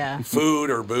 Food-wise, yeah. Food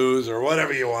or booze or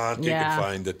whatever you want, Yeah. you can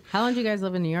find it. How long did you guys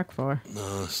live in New York for?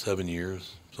 7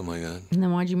 years, something like that. And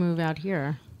then why'd you move out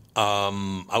here?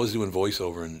 I was doing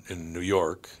voiceover in New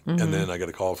York, and then I got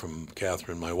a call from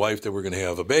Catherine, my wife, that we're going to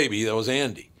have a baby. That was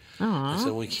Andy. I said,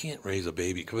 well, we can't raise a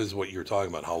baby because this is what you're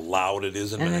talking about, how loud it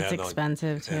is in And Manhattan. it's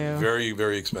expensive, too. And very,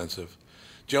 very expensive.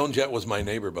 Joan Jett was my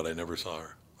neighbor, but I never saw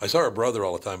her. I saw her brother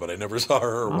all the time, but I never saw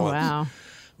her once. Wow.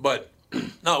 But,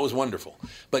 no, it was wonderful.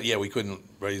 But, yeah, we couldn't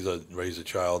raise a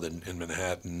child in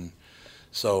Manhattan.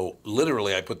 So,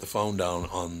 literally, I put the phone down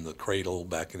on the cradle.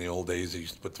 Back in the old days, I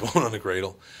used to put the phone on the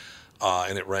cradle.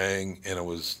 And it rang, and it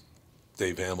was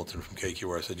Dave Hamilton from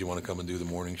KQR. I said, you want to come and do the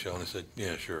morning show? And I said,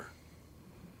 yeah, sure.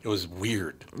 It was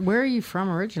weird. Where are you from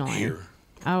originally? Here.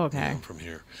 Oh, okay. Yeah, I'm from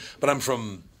here. But I'm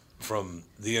from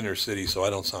the inner city, so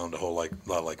I don't sound a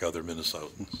lot like other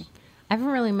Minnesotans. I haven't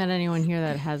really met anyone here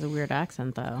that has a weird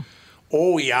accent, though.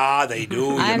 Oh, yeah, they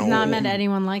do, I have not met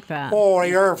anyone like that. Oh,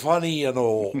 you're funny, you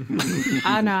know.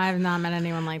 Oh, no, I have not met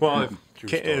anyone like Well, that.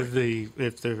 if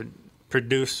the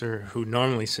producer who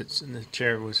normally sits in the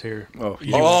chair was here. God,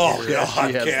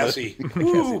 Cassie.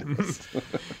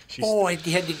 I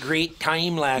had a great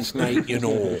time last night, you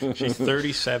know. She's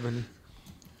 37.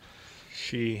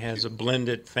 She has a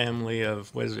blended family of,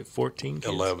 14 kids?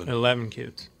 11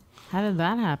 kids. How did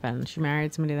that happen? She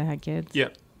married somebody that had kids?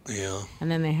 Yep. Yeah.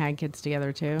 And then they had kids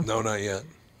together, too? No, not yet.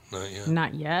 Not yet.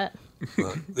 Not yet?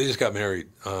 They just got married.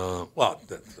 Well,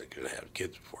 they could have had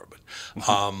kids before, but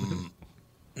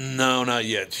no, not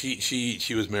yet.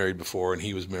 She was married before, and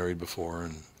he was married before,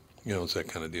 and it's that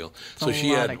kind of deal. So she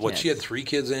had She had 3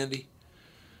 kids, Andy.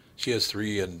 She has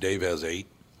 3, and Dave has 8.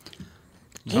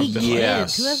 8 kids?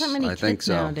 Yes, Who has that many I kids think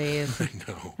so. nowadays? I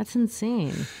know. That's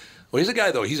insane. Well, he's a guy,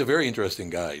 though. He's a very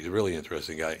interesting guy. He's a really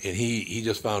interesting guy, and he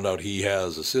just found out he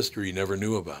has a sister he never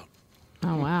knew about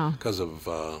Oh, wow. because of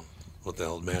what the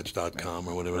hell, Match.com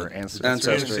or whatever.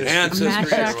 Ancestry.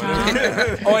 Match.com.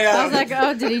 Oh yeah. I was like,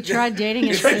 oh, did he try dating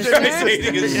his sister?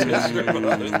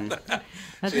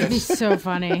 That'd be so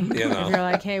funny if you're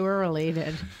like, hey, we're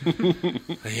related.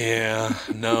 Yeah,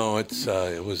 no, it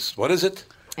was, what is it?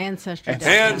 Ancestry.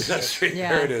 Ancestry.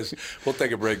 Yeah. There it is. We'll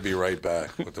take a break, be right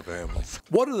back with the family.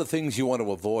 What are the things you want to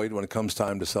avoid when it comes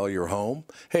time to sell your home?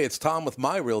 Hey, it's Tom with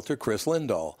my realtor, Chris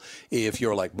Lindahl. If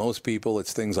you're like most people,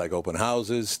 it's things like open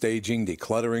houses, staging,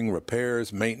 decluttering,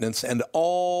 repairs, maintenance, and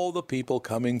all the people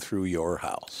coming through your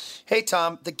house. Hey,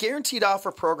 Tom, the Guaranteed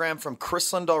Offer program from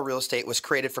Chris Lindahl Real Estate was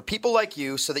created for people like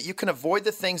you so that you can avoid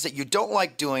the things that you don't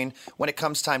like doing when it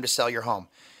comes time to sell your home.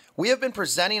 We have been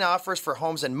presenting offers for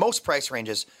homes in most price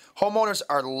ranges. Homeowners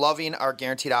are loving our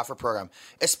Guaranteed Offer program,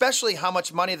 especially how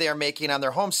much money they are making on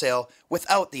their home sale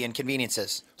without the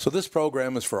inconveniences. So this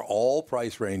program is for all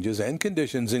price ranges and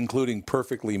conditions, including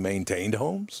perfectly maintained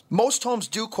homes? Most homes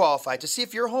do qualify. To see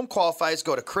if your home qualifies,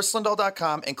 go to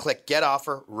chrislindahl.com and click Get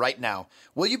Offer right now.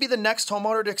 Will you be the next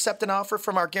homeowner to accept an offer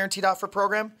from our Guaranteed Offer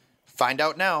program? Find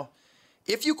out now.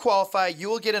 If you qualify, you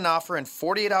will get an offer in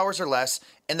 48 hours or less,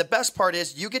 and the best part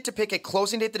is you get to pick a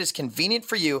closing date that is convenient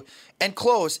for you and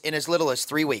close in as little as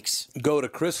 3 weeks. Go to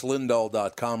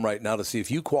chrislindahl.com right now to see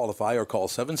if you qualify or call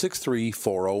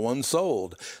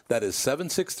 763-401-SOLD. That is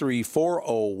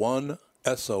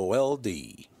 763-401-SOLD.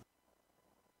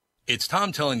 It's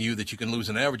Tom telling you that you can lose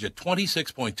an average of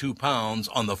 26.2 pounds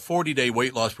on the 40-day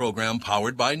weight loss program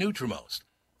powered by Nutrimost.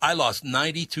 I lost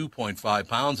 92.5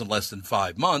 pounds in less than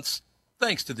 5 months.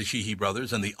 Thanks to the Sheehy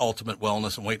brothers and the Ultimate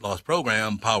Wellness and Weight Loss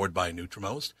Program powered by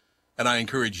Nutrimost. And I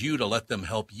encourage you to let them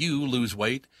help you lose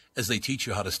weight as they teach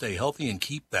you how to stay healthy and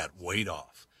keep that weight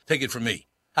off. Take it from me.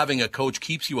 Having a coach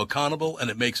keeps you accountable,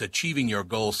 and it makes achieving your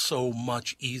goals so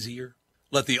much easier.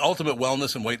 Let the Ultimate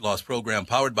Wellness and Weight Loss Program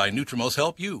powered by Nutrimost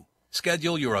help you.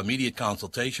 Schedule your immediate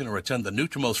consultation or attend the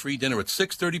Nutrimost free dinner at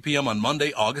 6:30 p.m. on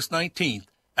Monday, August 19th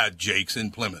at Jake's in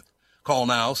Plymouth. Call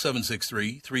now,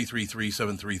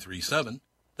 763-333-7337.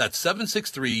 That's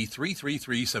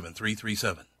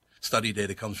 763-333-7337. Study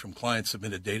data comes from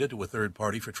client-submitted data to a third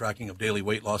party for tracking of daily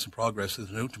weight loss and progress through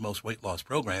the Nutrimost weight loss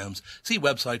programs. See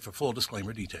website for full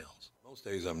disclaimer details. Most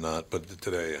days I'm not, but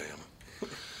today I am.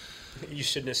 You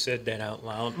shouldn't have said that out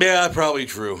loud. Yeah, probably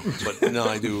true. But no,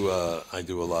 I do a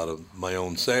lot of my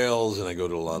own sales, and I go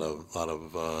to a lot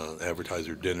of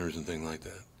advertiser dinners and things like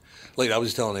that. I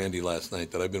was telling Andy last night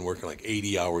that I've been working like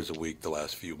 80 hours a week the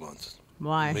last few months.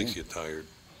 Why? It makes you tired.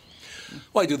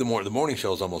 Well, I do the morning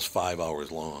show is almost 5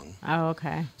 hours long. Oh,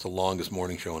 okay. It's the longest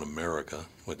morning show in America,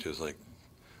 which is like,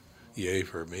 yay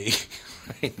for me.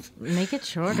 Make it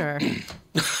shorter.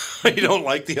 You don't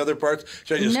like the other parts?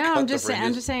 Should I just No, cut I'm the just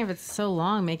previous- saying if it's so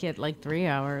long, make it like 3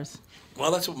 hours.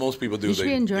 Well, that's what most people do. You should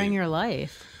be enjoying they- your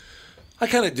life. I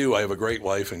kind of do. I have a great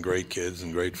wife and great kids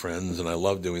and great friends, and I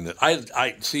love doing that.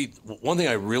 I see. One thing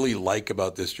I really like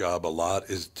about this job a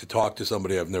lot is to talk to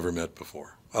somebody I've never met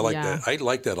before. I like Yeah. that. I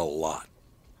like that a lot.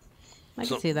 I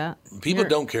So, can see that. People You're-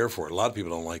 don't care for it. A lot of people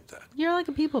don't like that. You're like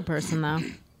a people person, though.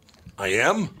 I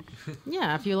am.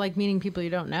 Yeah, if you like meeting people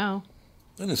you don't know.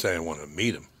 I didn't say I want to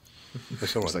meet them. I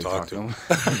just want to like talk talk to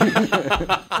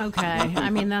to them. Okay,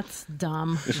 I mean that's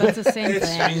dumb. That's the same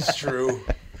thing. It's true.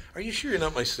 Are you sure you're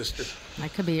not my sister? I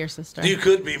could be your sister. You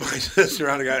could be my sister.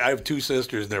 I have two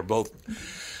sisters, and they're both.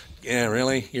 Yeah,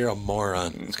 really? You're a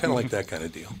moron. It's kind of like that kind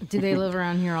of deal. Do they live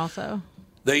around here also?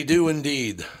 They do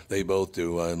indeed. They both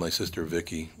do. And my sister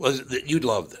Vicky. Well, you'd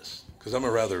love this because I'm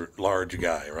a rather large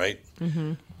guy, right?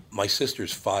 Mm-hmm. My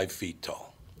sister's 5 feet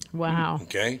tall. Wow.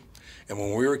 Okay, and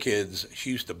when we were kids,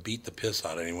 she used to beat the piss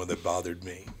out of anyone that bothered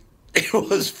me. It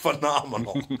was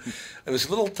phenomenal. It was a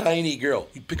little tiny girl.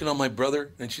 You picking on my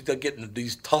brother, and she'd get into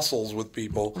these tussles with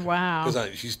people. Wow.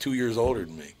 Because she's 2 years older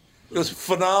than me. It was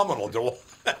phenomenal.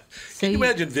 Can you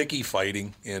imagine Vicky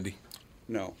fighting, Andy?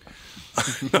 No.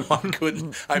 No, I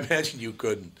couldn't. I imagine you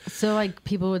couldn't. So like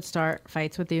people would start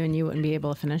fights with you and you wouldn't be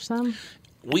able to finish them?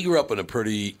 We grew up in a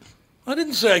pretty... I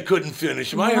didn't say I couldn't finish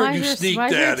them. I heard you sneak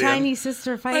why's that your in. tiny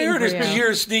sister fighting I heard for you?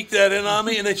 her sneak that in on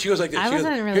me, and then she goes like this. I She goes,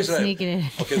 wasn't really "Here's what I-" sneaking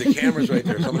it. Okay, the camera's right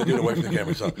there, so I'm going to do it away from the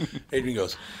camera. So Adrian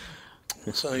goes,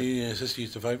 so your sister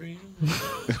used to fight for you?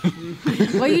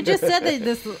 Well, you just said that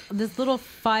this little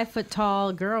 5 foot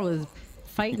tall girl was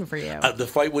fighting for you. The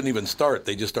fight wouldn't even start.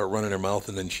 They just start running her mouth,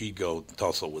 and then she'd go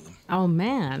tussle with them. Oh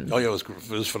man. Oh, yeah, it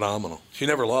was phenomenal. She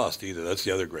never lost either. That's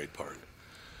the other great part.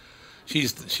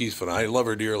 She's phenomenal. I love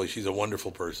her dearly. She's a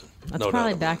wonderful person. That's No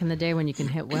probably doubt back in the day when you can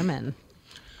hit women.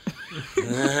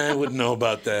 I wouldn't know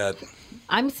about that.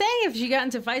 I'm saying if she got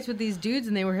into fights with these dudes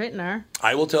and they were hitting her.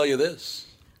 I will tell you this.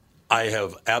 I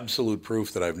have absolute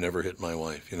proof that I've never hit my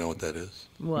wife. You know what that is?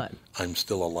 What? I'm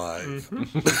still alive.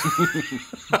 Mm-hmm.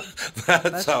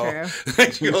 That's how. True.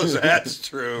 She goes, that's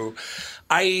true.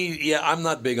 I'm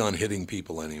not big on hitting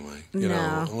people anyway. You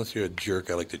know, unless you're a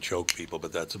jerk, I like to choke people,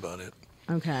 but that's about it.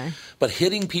 Okay. But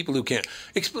hitting people who can't.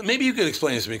 Maybe you could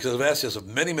explain this to me because I've asked this of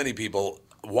many, many people.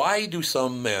 Why do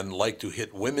some men like to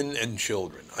hit women and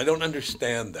children? I don't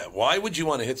understand that. Why would you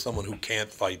want to hit someone who can't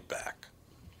fight back?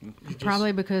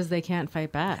 Probably because they can't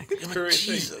fight back.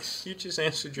 Jesus. You just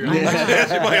answered your I own question.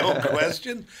 answered my own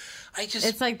question.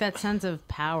 It's like that sense of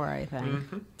power, I think.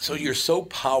 Mm-hmm. So you're so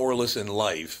powerless in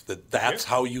life that's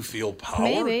how you feel power?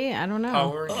 Maybe. I don't know.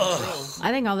 Power and control.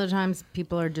 I think other times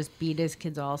people are just beat as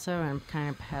kids also and kind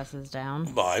of passes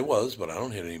down. Well, I was, but I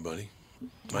don't hit anybody.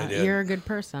 My dad. You're a good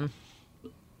person.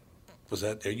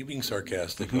 Are you being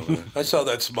sarcastic over there? I saw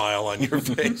that smile on your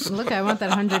face. Look, I want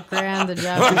that $100,000 the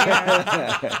job here.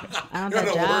 I want You're that going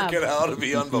to job. work it out to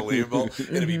be unbelievable.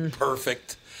 It'll be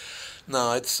perfect.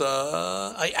 No, it's,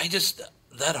 I just,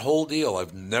 that whole deal,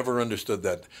 I've never understood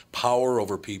that power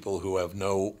over people who have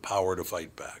no power to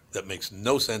fight back. That makes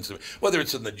no sense to me. Whether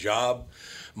it's in the job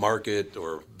market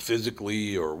or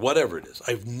physically or whatever it is.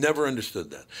 I've never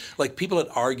understood that. Like people that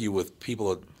argue with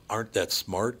people that aren't that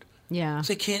smart. Yeah.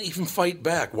 They can't even fight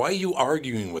back. Why are you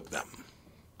arguing with them?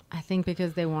 I think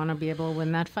because they want to be able to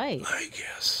win that fight. I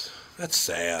guess. That's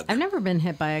sad. I've never been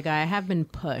hit by a guy. I have been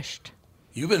pushed.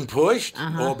 You've been pushed?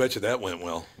 Uh-huh. Oh, I'll bet you that went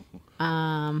well.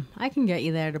 I can get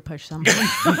you there to push someone. Yeah,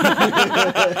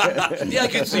 I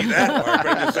can see that part. But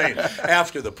I'm just saying,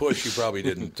 after the push, you probably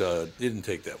didn't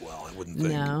take that well. I wouldn't think.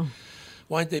 No.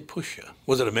 Why'd they push you?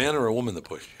 Was it a man or a woman that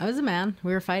pushed you? I was a man.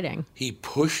 We were fighting. He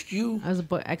pushed you? I was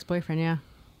a ex-boyfriend, yeah.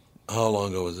 How long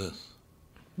ago was this?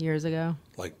 Years ago.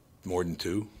 Like more than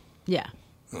 2? Yeah.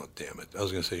 Oh, damn it. I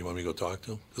was going to say, you want me to go talk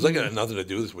to him? Because I got nothing to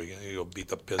do this weekend. You go beat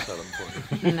the piss out of him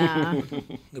for me. Nah.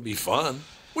 It'll be fun.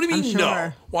 What do you mean, I'm no?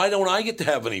 sure. Why don't I get to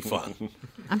have any fun?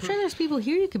 I'm sure there's people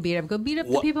here you could beat up. Go beat up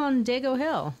the people on Dago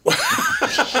Hill.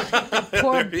 that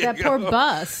poor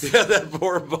bus. Yeah, that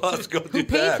poor bus. Go do Who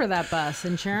paid for that bus?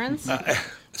 Insurance?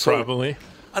 Probably.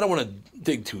 I don't want to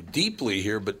dig too deeply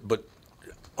here, but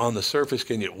on the surface,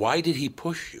 why did he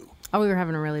push you? Oh, we were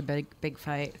having a really big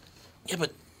fight. Yeah,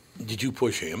 but did you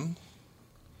push him?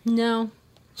 No.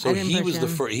 So I didn't he push was the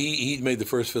him. first. He made the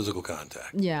first physical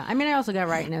contact. Yeah. I mean, I also got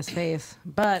right in his face.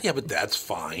 But Yeah, but that's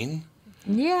fine.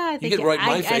 yeah, I You think get right in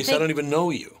my face. I think- don't even know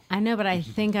you. I know, but I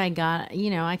think I got,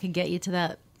 I could get you to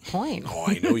that point. Oh,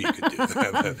 I know you could do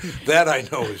that. That I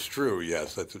know is true,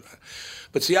 yes.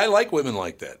 But see, I like women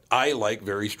like that. I like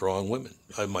very strong women.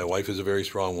 My wife is a very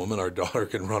strong woman. Our daughter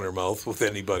can run her mouth with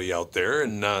anybody out there.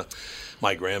 And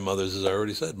my grandmother's, as I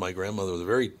already said, my grandmother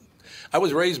was I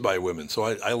was raised by women, so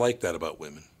I like that about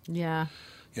women. Yeah.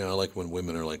 You know, I like when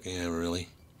women are like, yeah, really?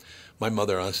 My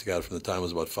mother, honest to God, from the time I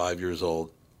was about 5 years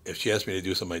old, if she asked me to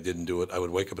do something, I didn't do it. I would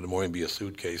wake up in the morning and be a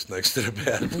suitcase next to the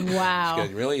bed. Wow. She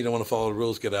goes, really? You don't want to follow the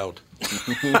rules? Get out.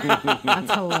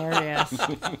 That's hilarious.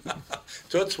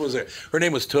 Toots was there. Her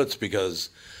name was Toots because,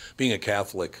 being a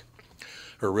Catholic,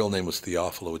 her real name was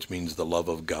Theophila, which means the love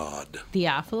of God.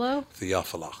 Theophilo?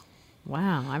 Theophila.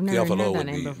 Wow, I've never heard that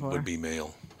name before. Would be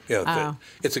male. Yeah,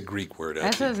 it's a Greek word. Actually.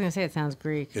 That's what I was going to say. It sounds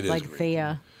Greek. It is like Greek.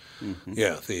 Thea. Mm-hmm.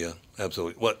 Yeah, Thea,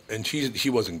 absolutely. And she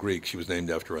wasn't Greek. She was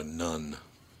named after a nun.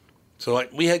 So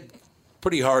we had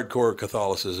pretty hardcore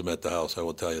Catholicism at the house, I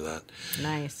will tell you that.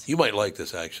 Nice. You might like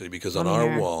this, actually, because on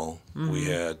our wall, we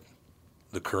had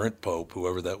the current Pope,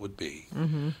 whoever that would be,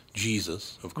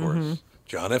 Jesus, of course,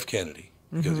 John F. Kennedy,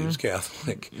 because he was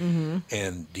Catholic,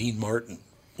 and Dean Martin.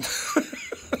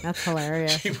 That's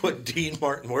hilarious. She put Dean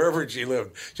Martin wherever she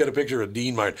lived. She had a picture of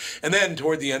Dean Martin. And then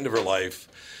toward the end of her life,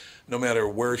 no matter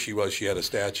where she was, she had a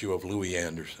statue of Louis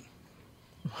Anderson.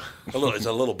 It's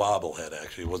a little bobblehead,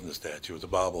 actually. It wasn't a statue. It was a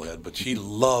bobblehead. But she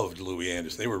loved Louis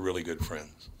Anderson. They were really good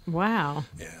friends. Wow.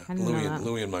 Yeah. I didn't know that.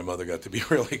 Louis and my mother got to be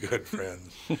really good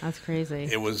friends. That's crazy.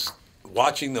 It was,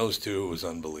 watching those two was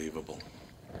unbelievable.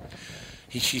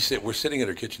 She said, we're sitting at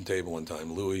her kitchen table one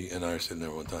time. Louis and I are sitting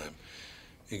there one time.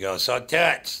 He goes, so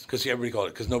Toots,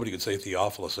 because nobody could say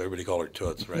Theophilus, so everybody called her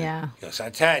Toots, right? Yeah. He goes, so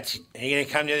Toots, are you going to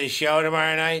come to the show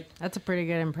tomorrow night? That's a pretty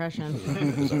good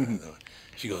impression.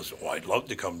 She goes, well, I'd love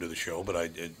to come to the show, but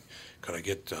could I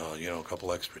get, a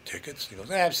couple extra tickets? He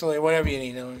goes, absolutely, whatever you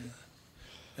need.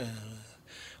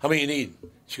 How many you need?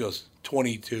 She goes,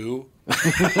 22. Who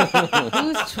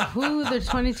are the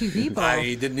 22 people?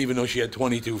 I didn't even know she had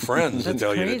 22 friends, to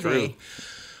tell you the truth.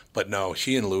 But no,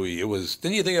 she and Louis,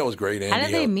 didn't you think that was great, Andy? How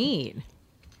did they meet?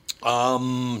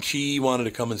 She wanted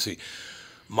to come and see.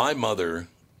 My mother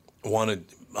wanted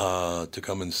to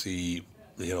come and see,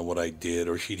 what I did,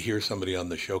 or she'd hear somebody on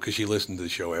the show, because she listened to the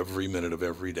show every minute of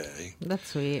every day. That's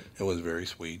sweet. It was very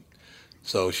sweet.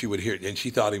 So she would hear, and she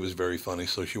thought he was very funny,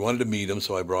 so she wanted to meet him,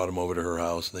 so I brought him over to her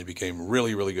house, and they became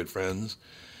really, really good friends.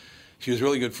 She was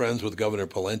really good friends with Governor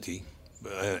Pawlenty,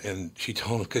 and she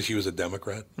told him, because she was a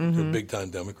Democrat, a big-time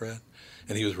Democrat,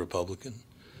 and he was Republican.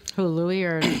 Who, Louis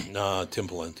or? Tim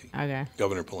Pawlenty. Okay.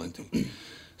 Governor Pawlenty.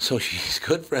 So she's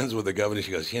good friends with the governor.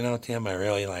 She goes, Tim, I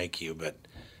really like you, but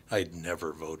I'd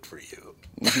never vote for you.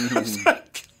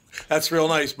 That's real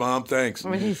nice, Mom. Thanks.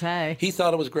 What did he say? He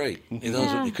thought it was great.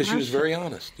 Because she was very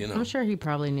honest. I'm sure he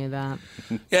probably knew that.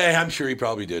 Yeah, I'm sure he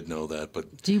probably did know that.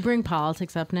 But do you bring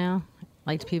politics up now?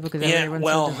 Like to people because everyone's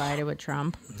so divided with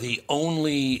Trump? The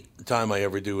only time I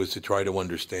ever do is to try to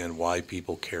understand why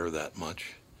people care that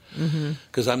much.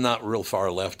 Because I'm not real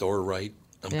far left or right.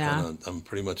 I'm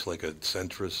pretty much like a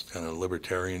centrist, kind of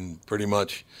libertarian, pretty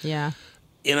much. Yeah.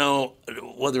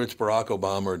 Whether it's Barack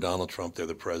Obama or Donald Trump, they're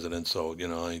the president, so,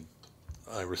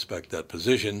 I respect that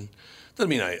position. Doesn't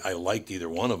mean I liked either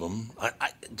one of them.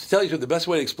 To tell you the best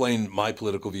way to explain my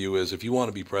political view is if you want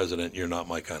to be president, you're not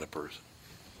my kind of person.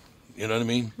 You know what I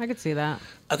mean? I could see that.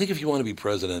 I think if you want to be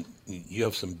president, you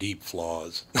have some deep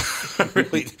flaws.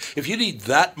 Really, if you need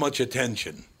that much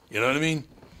attention, you know what I mean?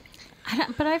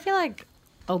 But I feel like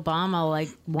Obama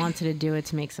wanted to do it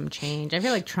to make some change. I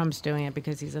feel like Trump's doing it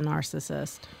because he's a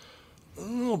narcissist.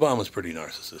 Obama's pretty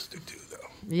narcissistic too, though.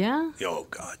 Yeah? Oh,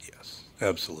 God, yes.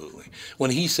 Absolutely.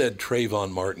 When he said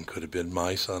Trayvon Martin could have been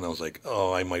my son, I was like,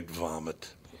 oh, I might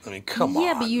vomit. I mean, come on,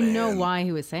 Yeah, but you man. know why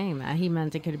he was saying that. He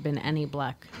meant it could have been any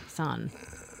black son.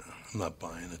 I'm not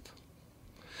buying it.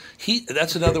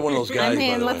 That's another one of those guys,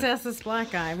 by the let's way. ask this black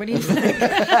guy. What do you think?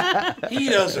 He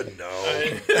doesn't know.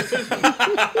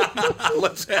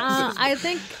 Let's ask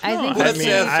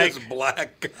this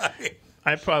black guy.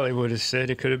 I probably would have said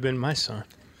it could have been my son.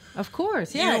 Of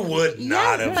course, yeah. You would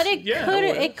not have. But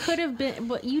it could have been.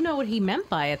 But you know what he meant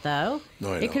by it, though.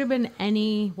 No, I it don't. could have been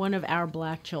any one of our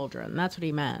black children. That's what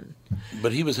he meant.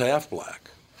 But he was half black.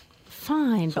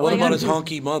 Fine, So but what about his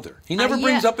honky mother? He never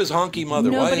brings up his honky mother.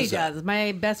 Nobody Why is that?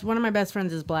 does. One of my best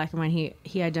friends is black, and when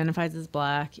he identifies as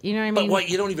black, you know what I mean. But what?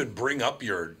 You don't even bring up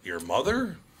your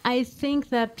mother? I think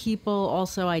that people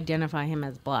also identify him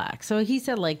as black. So he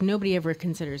said, nobody ever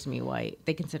considers me white.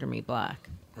 They consider me black.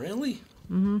 Really?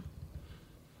 Mm-hmm.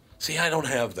 See, I don't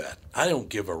have that. I don't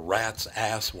give a rat's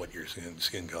ass what your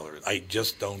skin color is. I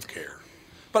just don't care.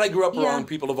 But I grew up around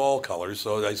people of all colors,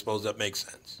 so I suppose that makes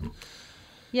sense.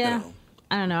 Yeah.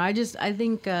 I don't know. I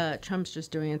think Trump's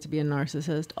just doing it to be a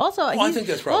narcissist. Also, I think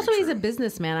that's probably also he's true. a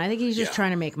businessman. I think he's just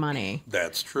trying to make money.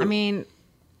 That's true. I mean,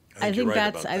 I think you're right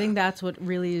about I think that's what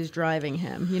really is driving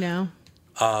him. You know.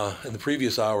 In the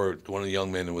previous hour, one of the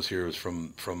young men that was here was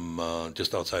from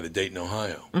just outside of Dayton,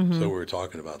 Ohio. Mm-hmm. So we were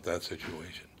talking about that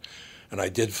situation. And I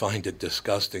did find it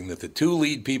disgusting that the two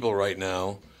lead people right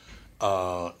now,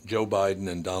 Joe Biden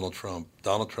and Donald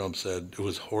Trump said it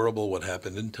was horrible what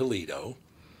happened in Toledo,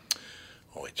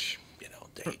 which,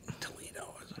 Dayton,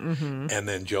 Toledo. Mm-hmm. And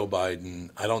then Joe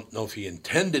Biden, I don't know if he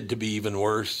intended to be even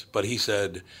worse, but he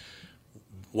said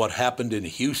what happened in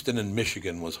Houston and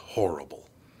Michigan was horrible.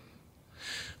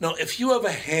 Now, if you have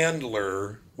a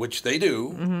handler, which they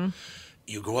do,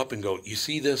 you go up and go, you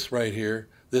see this right here?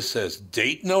 This says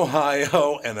Dayton,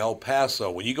 Ohio, and El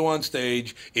Paso. When you go on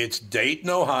stage, it's Dayton,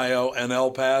 Ohio, and El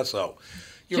Paso.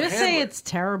 Just say it's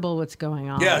terrible what's going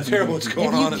on. Yeah, terrible what's going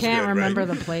on. If you can't remember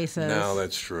right? the places. No,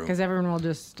 that's true. Because everyone will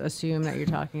just assume that you're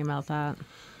talking about that.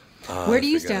 Where do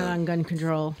you stand on gun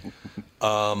control?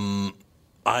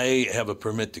 I have a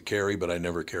permit to carry, but I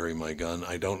never carry my gun.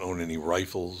 I don't own any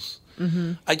rifles.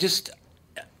 Mm-hmm.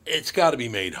 It's got to be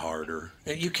made harder.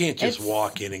 You can't just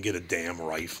walk in and get a damn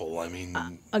rifle. I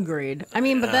mean... Agreed. I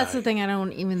mean, but that's the thing. I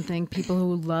don't even think people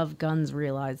who love guns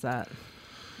realize that.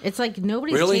 It's like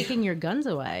nobody's taking your guns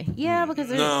away. Yeah, because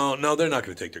No, they're not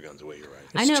going to take their guns away. You're right.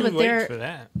 I know, but they're... for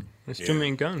that. There's too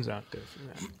many guns out there for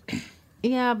that.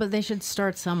 Yeah, but they should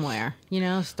start somewhere.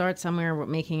 Start somewhere with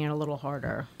making it a little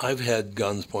harder. I've had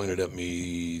guns pointed at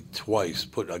me twice,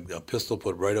 put a pistol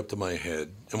put right up to my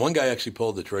head. And one guy actually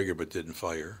pulled the trigger but didn't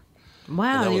fire.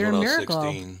 Wow, you're a miracle. I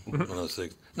was 16. When I was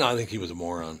 16. No, I think he was a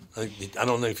moron. I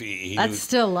don't know if he That's knew,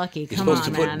 still lucky. He's supposed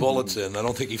to put bullets in. I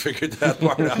don't think he figured that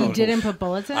part out. He didn't put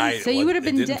bullets in? So you would have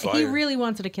been dead. He really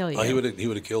wanted to kill you. Oh, he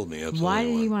would have killed me, absolutely. Why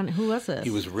did he want... Who was this? He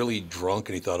was really drunk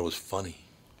and he thought it was funny.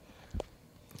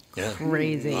 Yeah.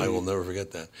 Crazy. I will never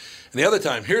forget that. And the other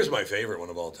time, here's my favorite one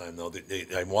of all time, though.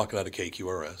 I'm walking out of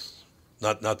KQRS.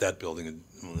 Not that building,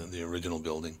 the original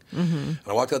building. Mm-hmm. And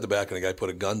I walked out the back, and a guy put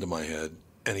a gun to my head,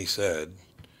 and he said,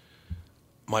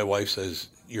 my wife says,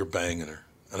 you're banging her.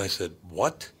 And I said,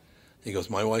 what? He goes,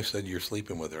 my wife said you're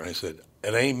sleeping with her. I said,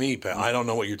 it ain't me, pal. I don't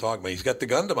know what you're talking about. He's got the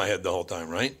gun to my head the whole time,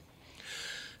 right?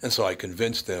 And so I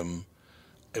convinced him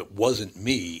it wasn't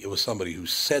me. It was somebody who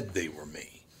said they were me.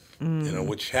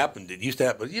 Which happened. It used to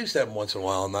happen once in a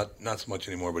while, not so much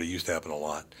anymore, but it used to happen a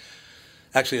lot.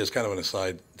 Actually, it's kind of an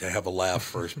aside to have a laugh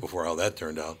first before how that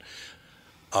turned out.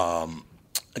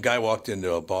 A guy walked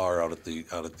into a bar out at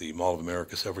the Mall of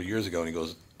America several years ago, and he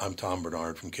goes, I'm Tom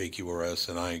Bernard from KQRS,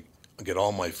 and I get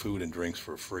all my food and drinks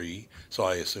for free, so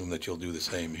I assume that you'll do the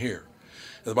same here.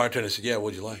 And the bartender said, yeah,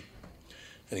 what'd you like?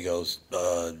 And he goes,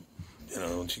 why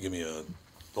don't you give me a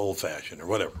old-fashioned or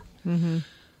whatever. Mm-hmm.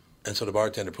 And so the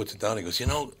bartender puts it down. He goes,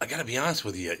 I got to be honest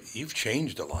with you. You've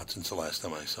changed a lot since the last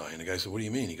time I saw you. And the guy said, what do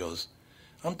you mean? He goes,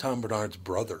 I'm Tom Bernard's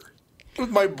brother.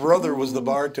 My brother was the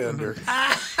bartender.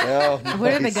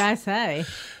 What did the guy say?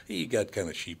 He got kind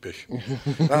of sheepish.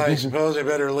 I suppose I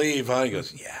better leave, huh? He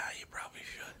goes, yeah, you probably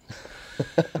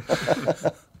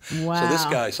should. Wow.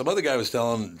 So some other guy was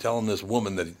telling this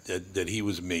woman that he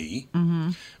was me,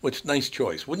 which, nice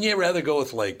choice. Wouldn't you rather go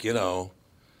with,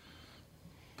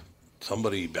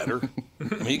 somebody better?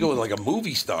 I mean, you go with like a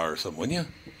movie star or something, wouldn't you?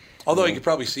 Although you could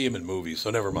probably see him in movies, so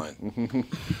never mind.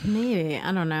 Maybe.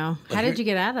 I don't know. How did you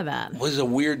get out of that? It was a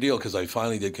weird deal because I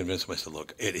finally did convince him. I said,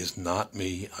 look, it is not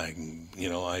me. I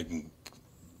can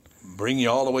bring you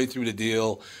all the way through the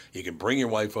deal. You can bring your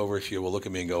wife over. She will look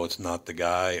at me and go, it's not the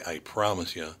guy. I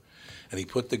promise you. And he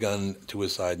put the gun to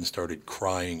his side and started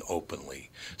crying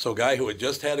openly. So a guy who had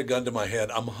just had a gun to my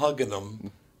head, I'm hugging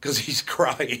him because he's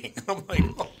crying. I'm like,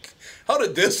 oh, how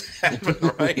did this happen,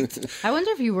 right? I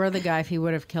wonder if you were the guy, if he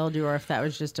would have killed you, or if that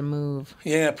was just a move.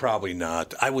 Yeah, probably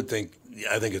not. I think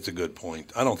it's a good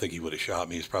point. I don't think he would have shot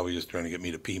me. He's probably just trying to get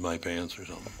me to pee my pants or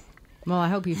something. Well, I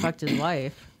hope you fucked his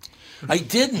wife. I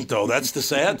didn't, though. That's the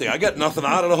sad thing. I got nothing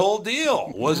out of the whole deal.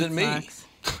 It wasn't me.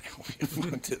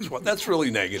 That's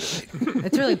really negative.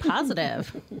 It's really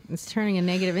positive. It's turning a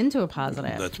negative into a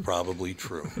positive. That's probably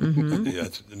true. Yeah,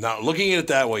 now, looking at it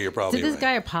that way, you're probably Did this right.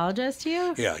 guy apologize to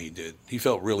you? Yeah, he did. He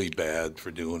felt really bad for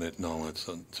doing it and all that.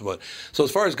 So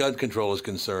as far as gun control is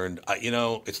concerned,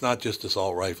 it's not just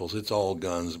assault rifles. It's all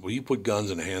guns. When you put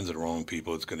guns in the hands of the wrong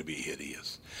people, it's going to be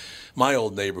hideous. My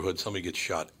old neighborhood, somebody gets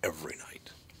shot every night.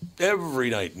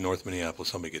 Every night in North Minneapolis,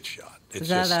 somebody gets shot. It's Is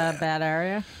that just a sad. bad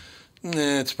area?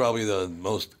 It's probably the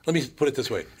most, let me put it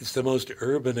this way. It's the most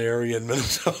urban area in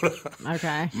Minnesota.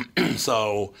 Okay.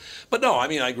 So, but no, I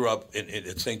mean, I grew up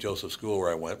at St. Joseph School where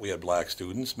I went. We had black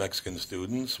students, Mexican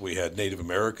students. We had Native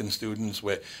American students.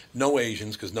 We had no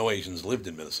Asians because no Asians lived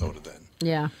in Minnesota then.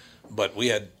 Yeah. But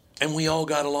we all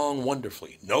got along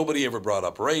wonderfully. Nobody ever brought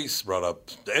up race, brought up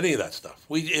any of that stuff.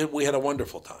 We had a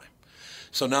wonderful time.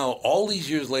 So now, all these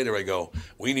years later, I go,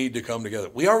 we need to come together.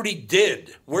 We already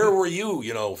did. Where were you,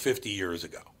 50 years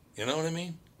ago? You know what I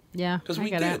mean? Yeah, because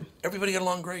we did. Everybody got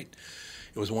along great.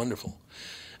 It was wonderful.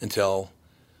 Until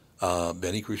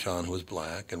Benny Cruchon, who was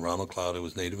black, and Ron McLeod, who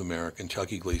was Native American,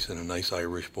 Chucky Gleason, a nice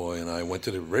Irish boy, and I went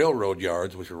to the railroad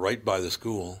yards, which were right by the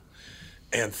school,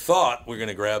 and thought we were going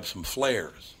to grab some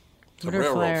flares. Some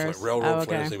railroad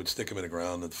flares. They would stick them in the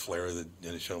ground and flare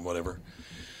the show, whatever.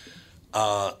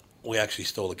 We actually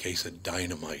stole a case of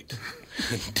dynamite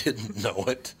and didn't know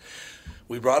it.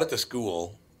 We brought it to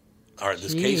school,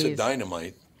 this case of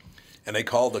dynamite, and they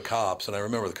called the cops. And I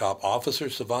remember the cop, Officer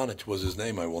Savanich was his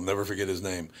name. I will never forget his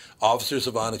name. Officer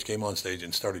Savanich came on stage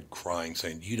and started crying,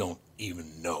 saying, "You don't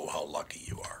even know how lucky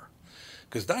you are."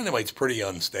 Because dynamite's pretty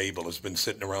unstable. It's been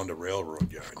sitting around a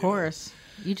railroad yard. Of course.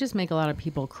 You just make a lot of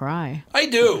people cry. I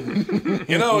do.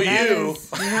 You're not going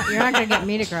to get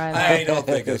me to cry, though. I don't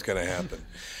think that's going to happen.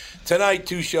 Tonight,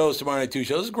 2 shows. Tomorrow night, 2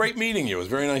 shows. It was a great meeting you. It was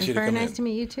very nice of you to come in. Very nice to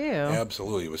meet you, too.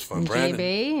 Absolutely. It was fun. And Brandon.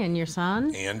 JB and your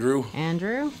son. Andrew.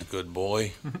 Good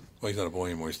boy. Well, he's not a boy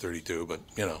anymore. He's 32, but,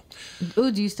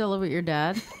 Ooh, do you still live with your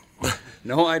dad?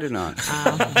 No, I do not.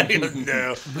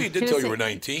 No. Well, you did tell you were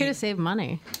 19. Could have saved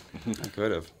money. I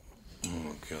could have.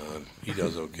 Oh, God. He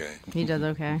does okay. He does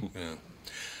okay. Yeah.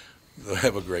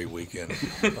 Have a great weekend.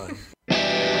 Bye.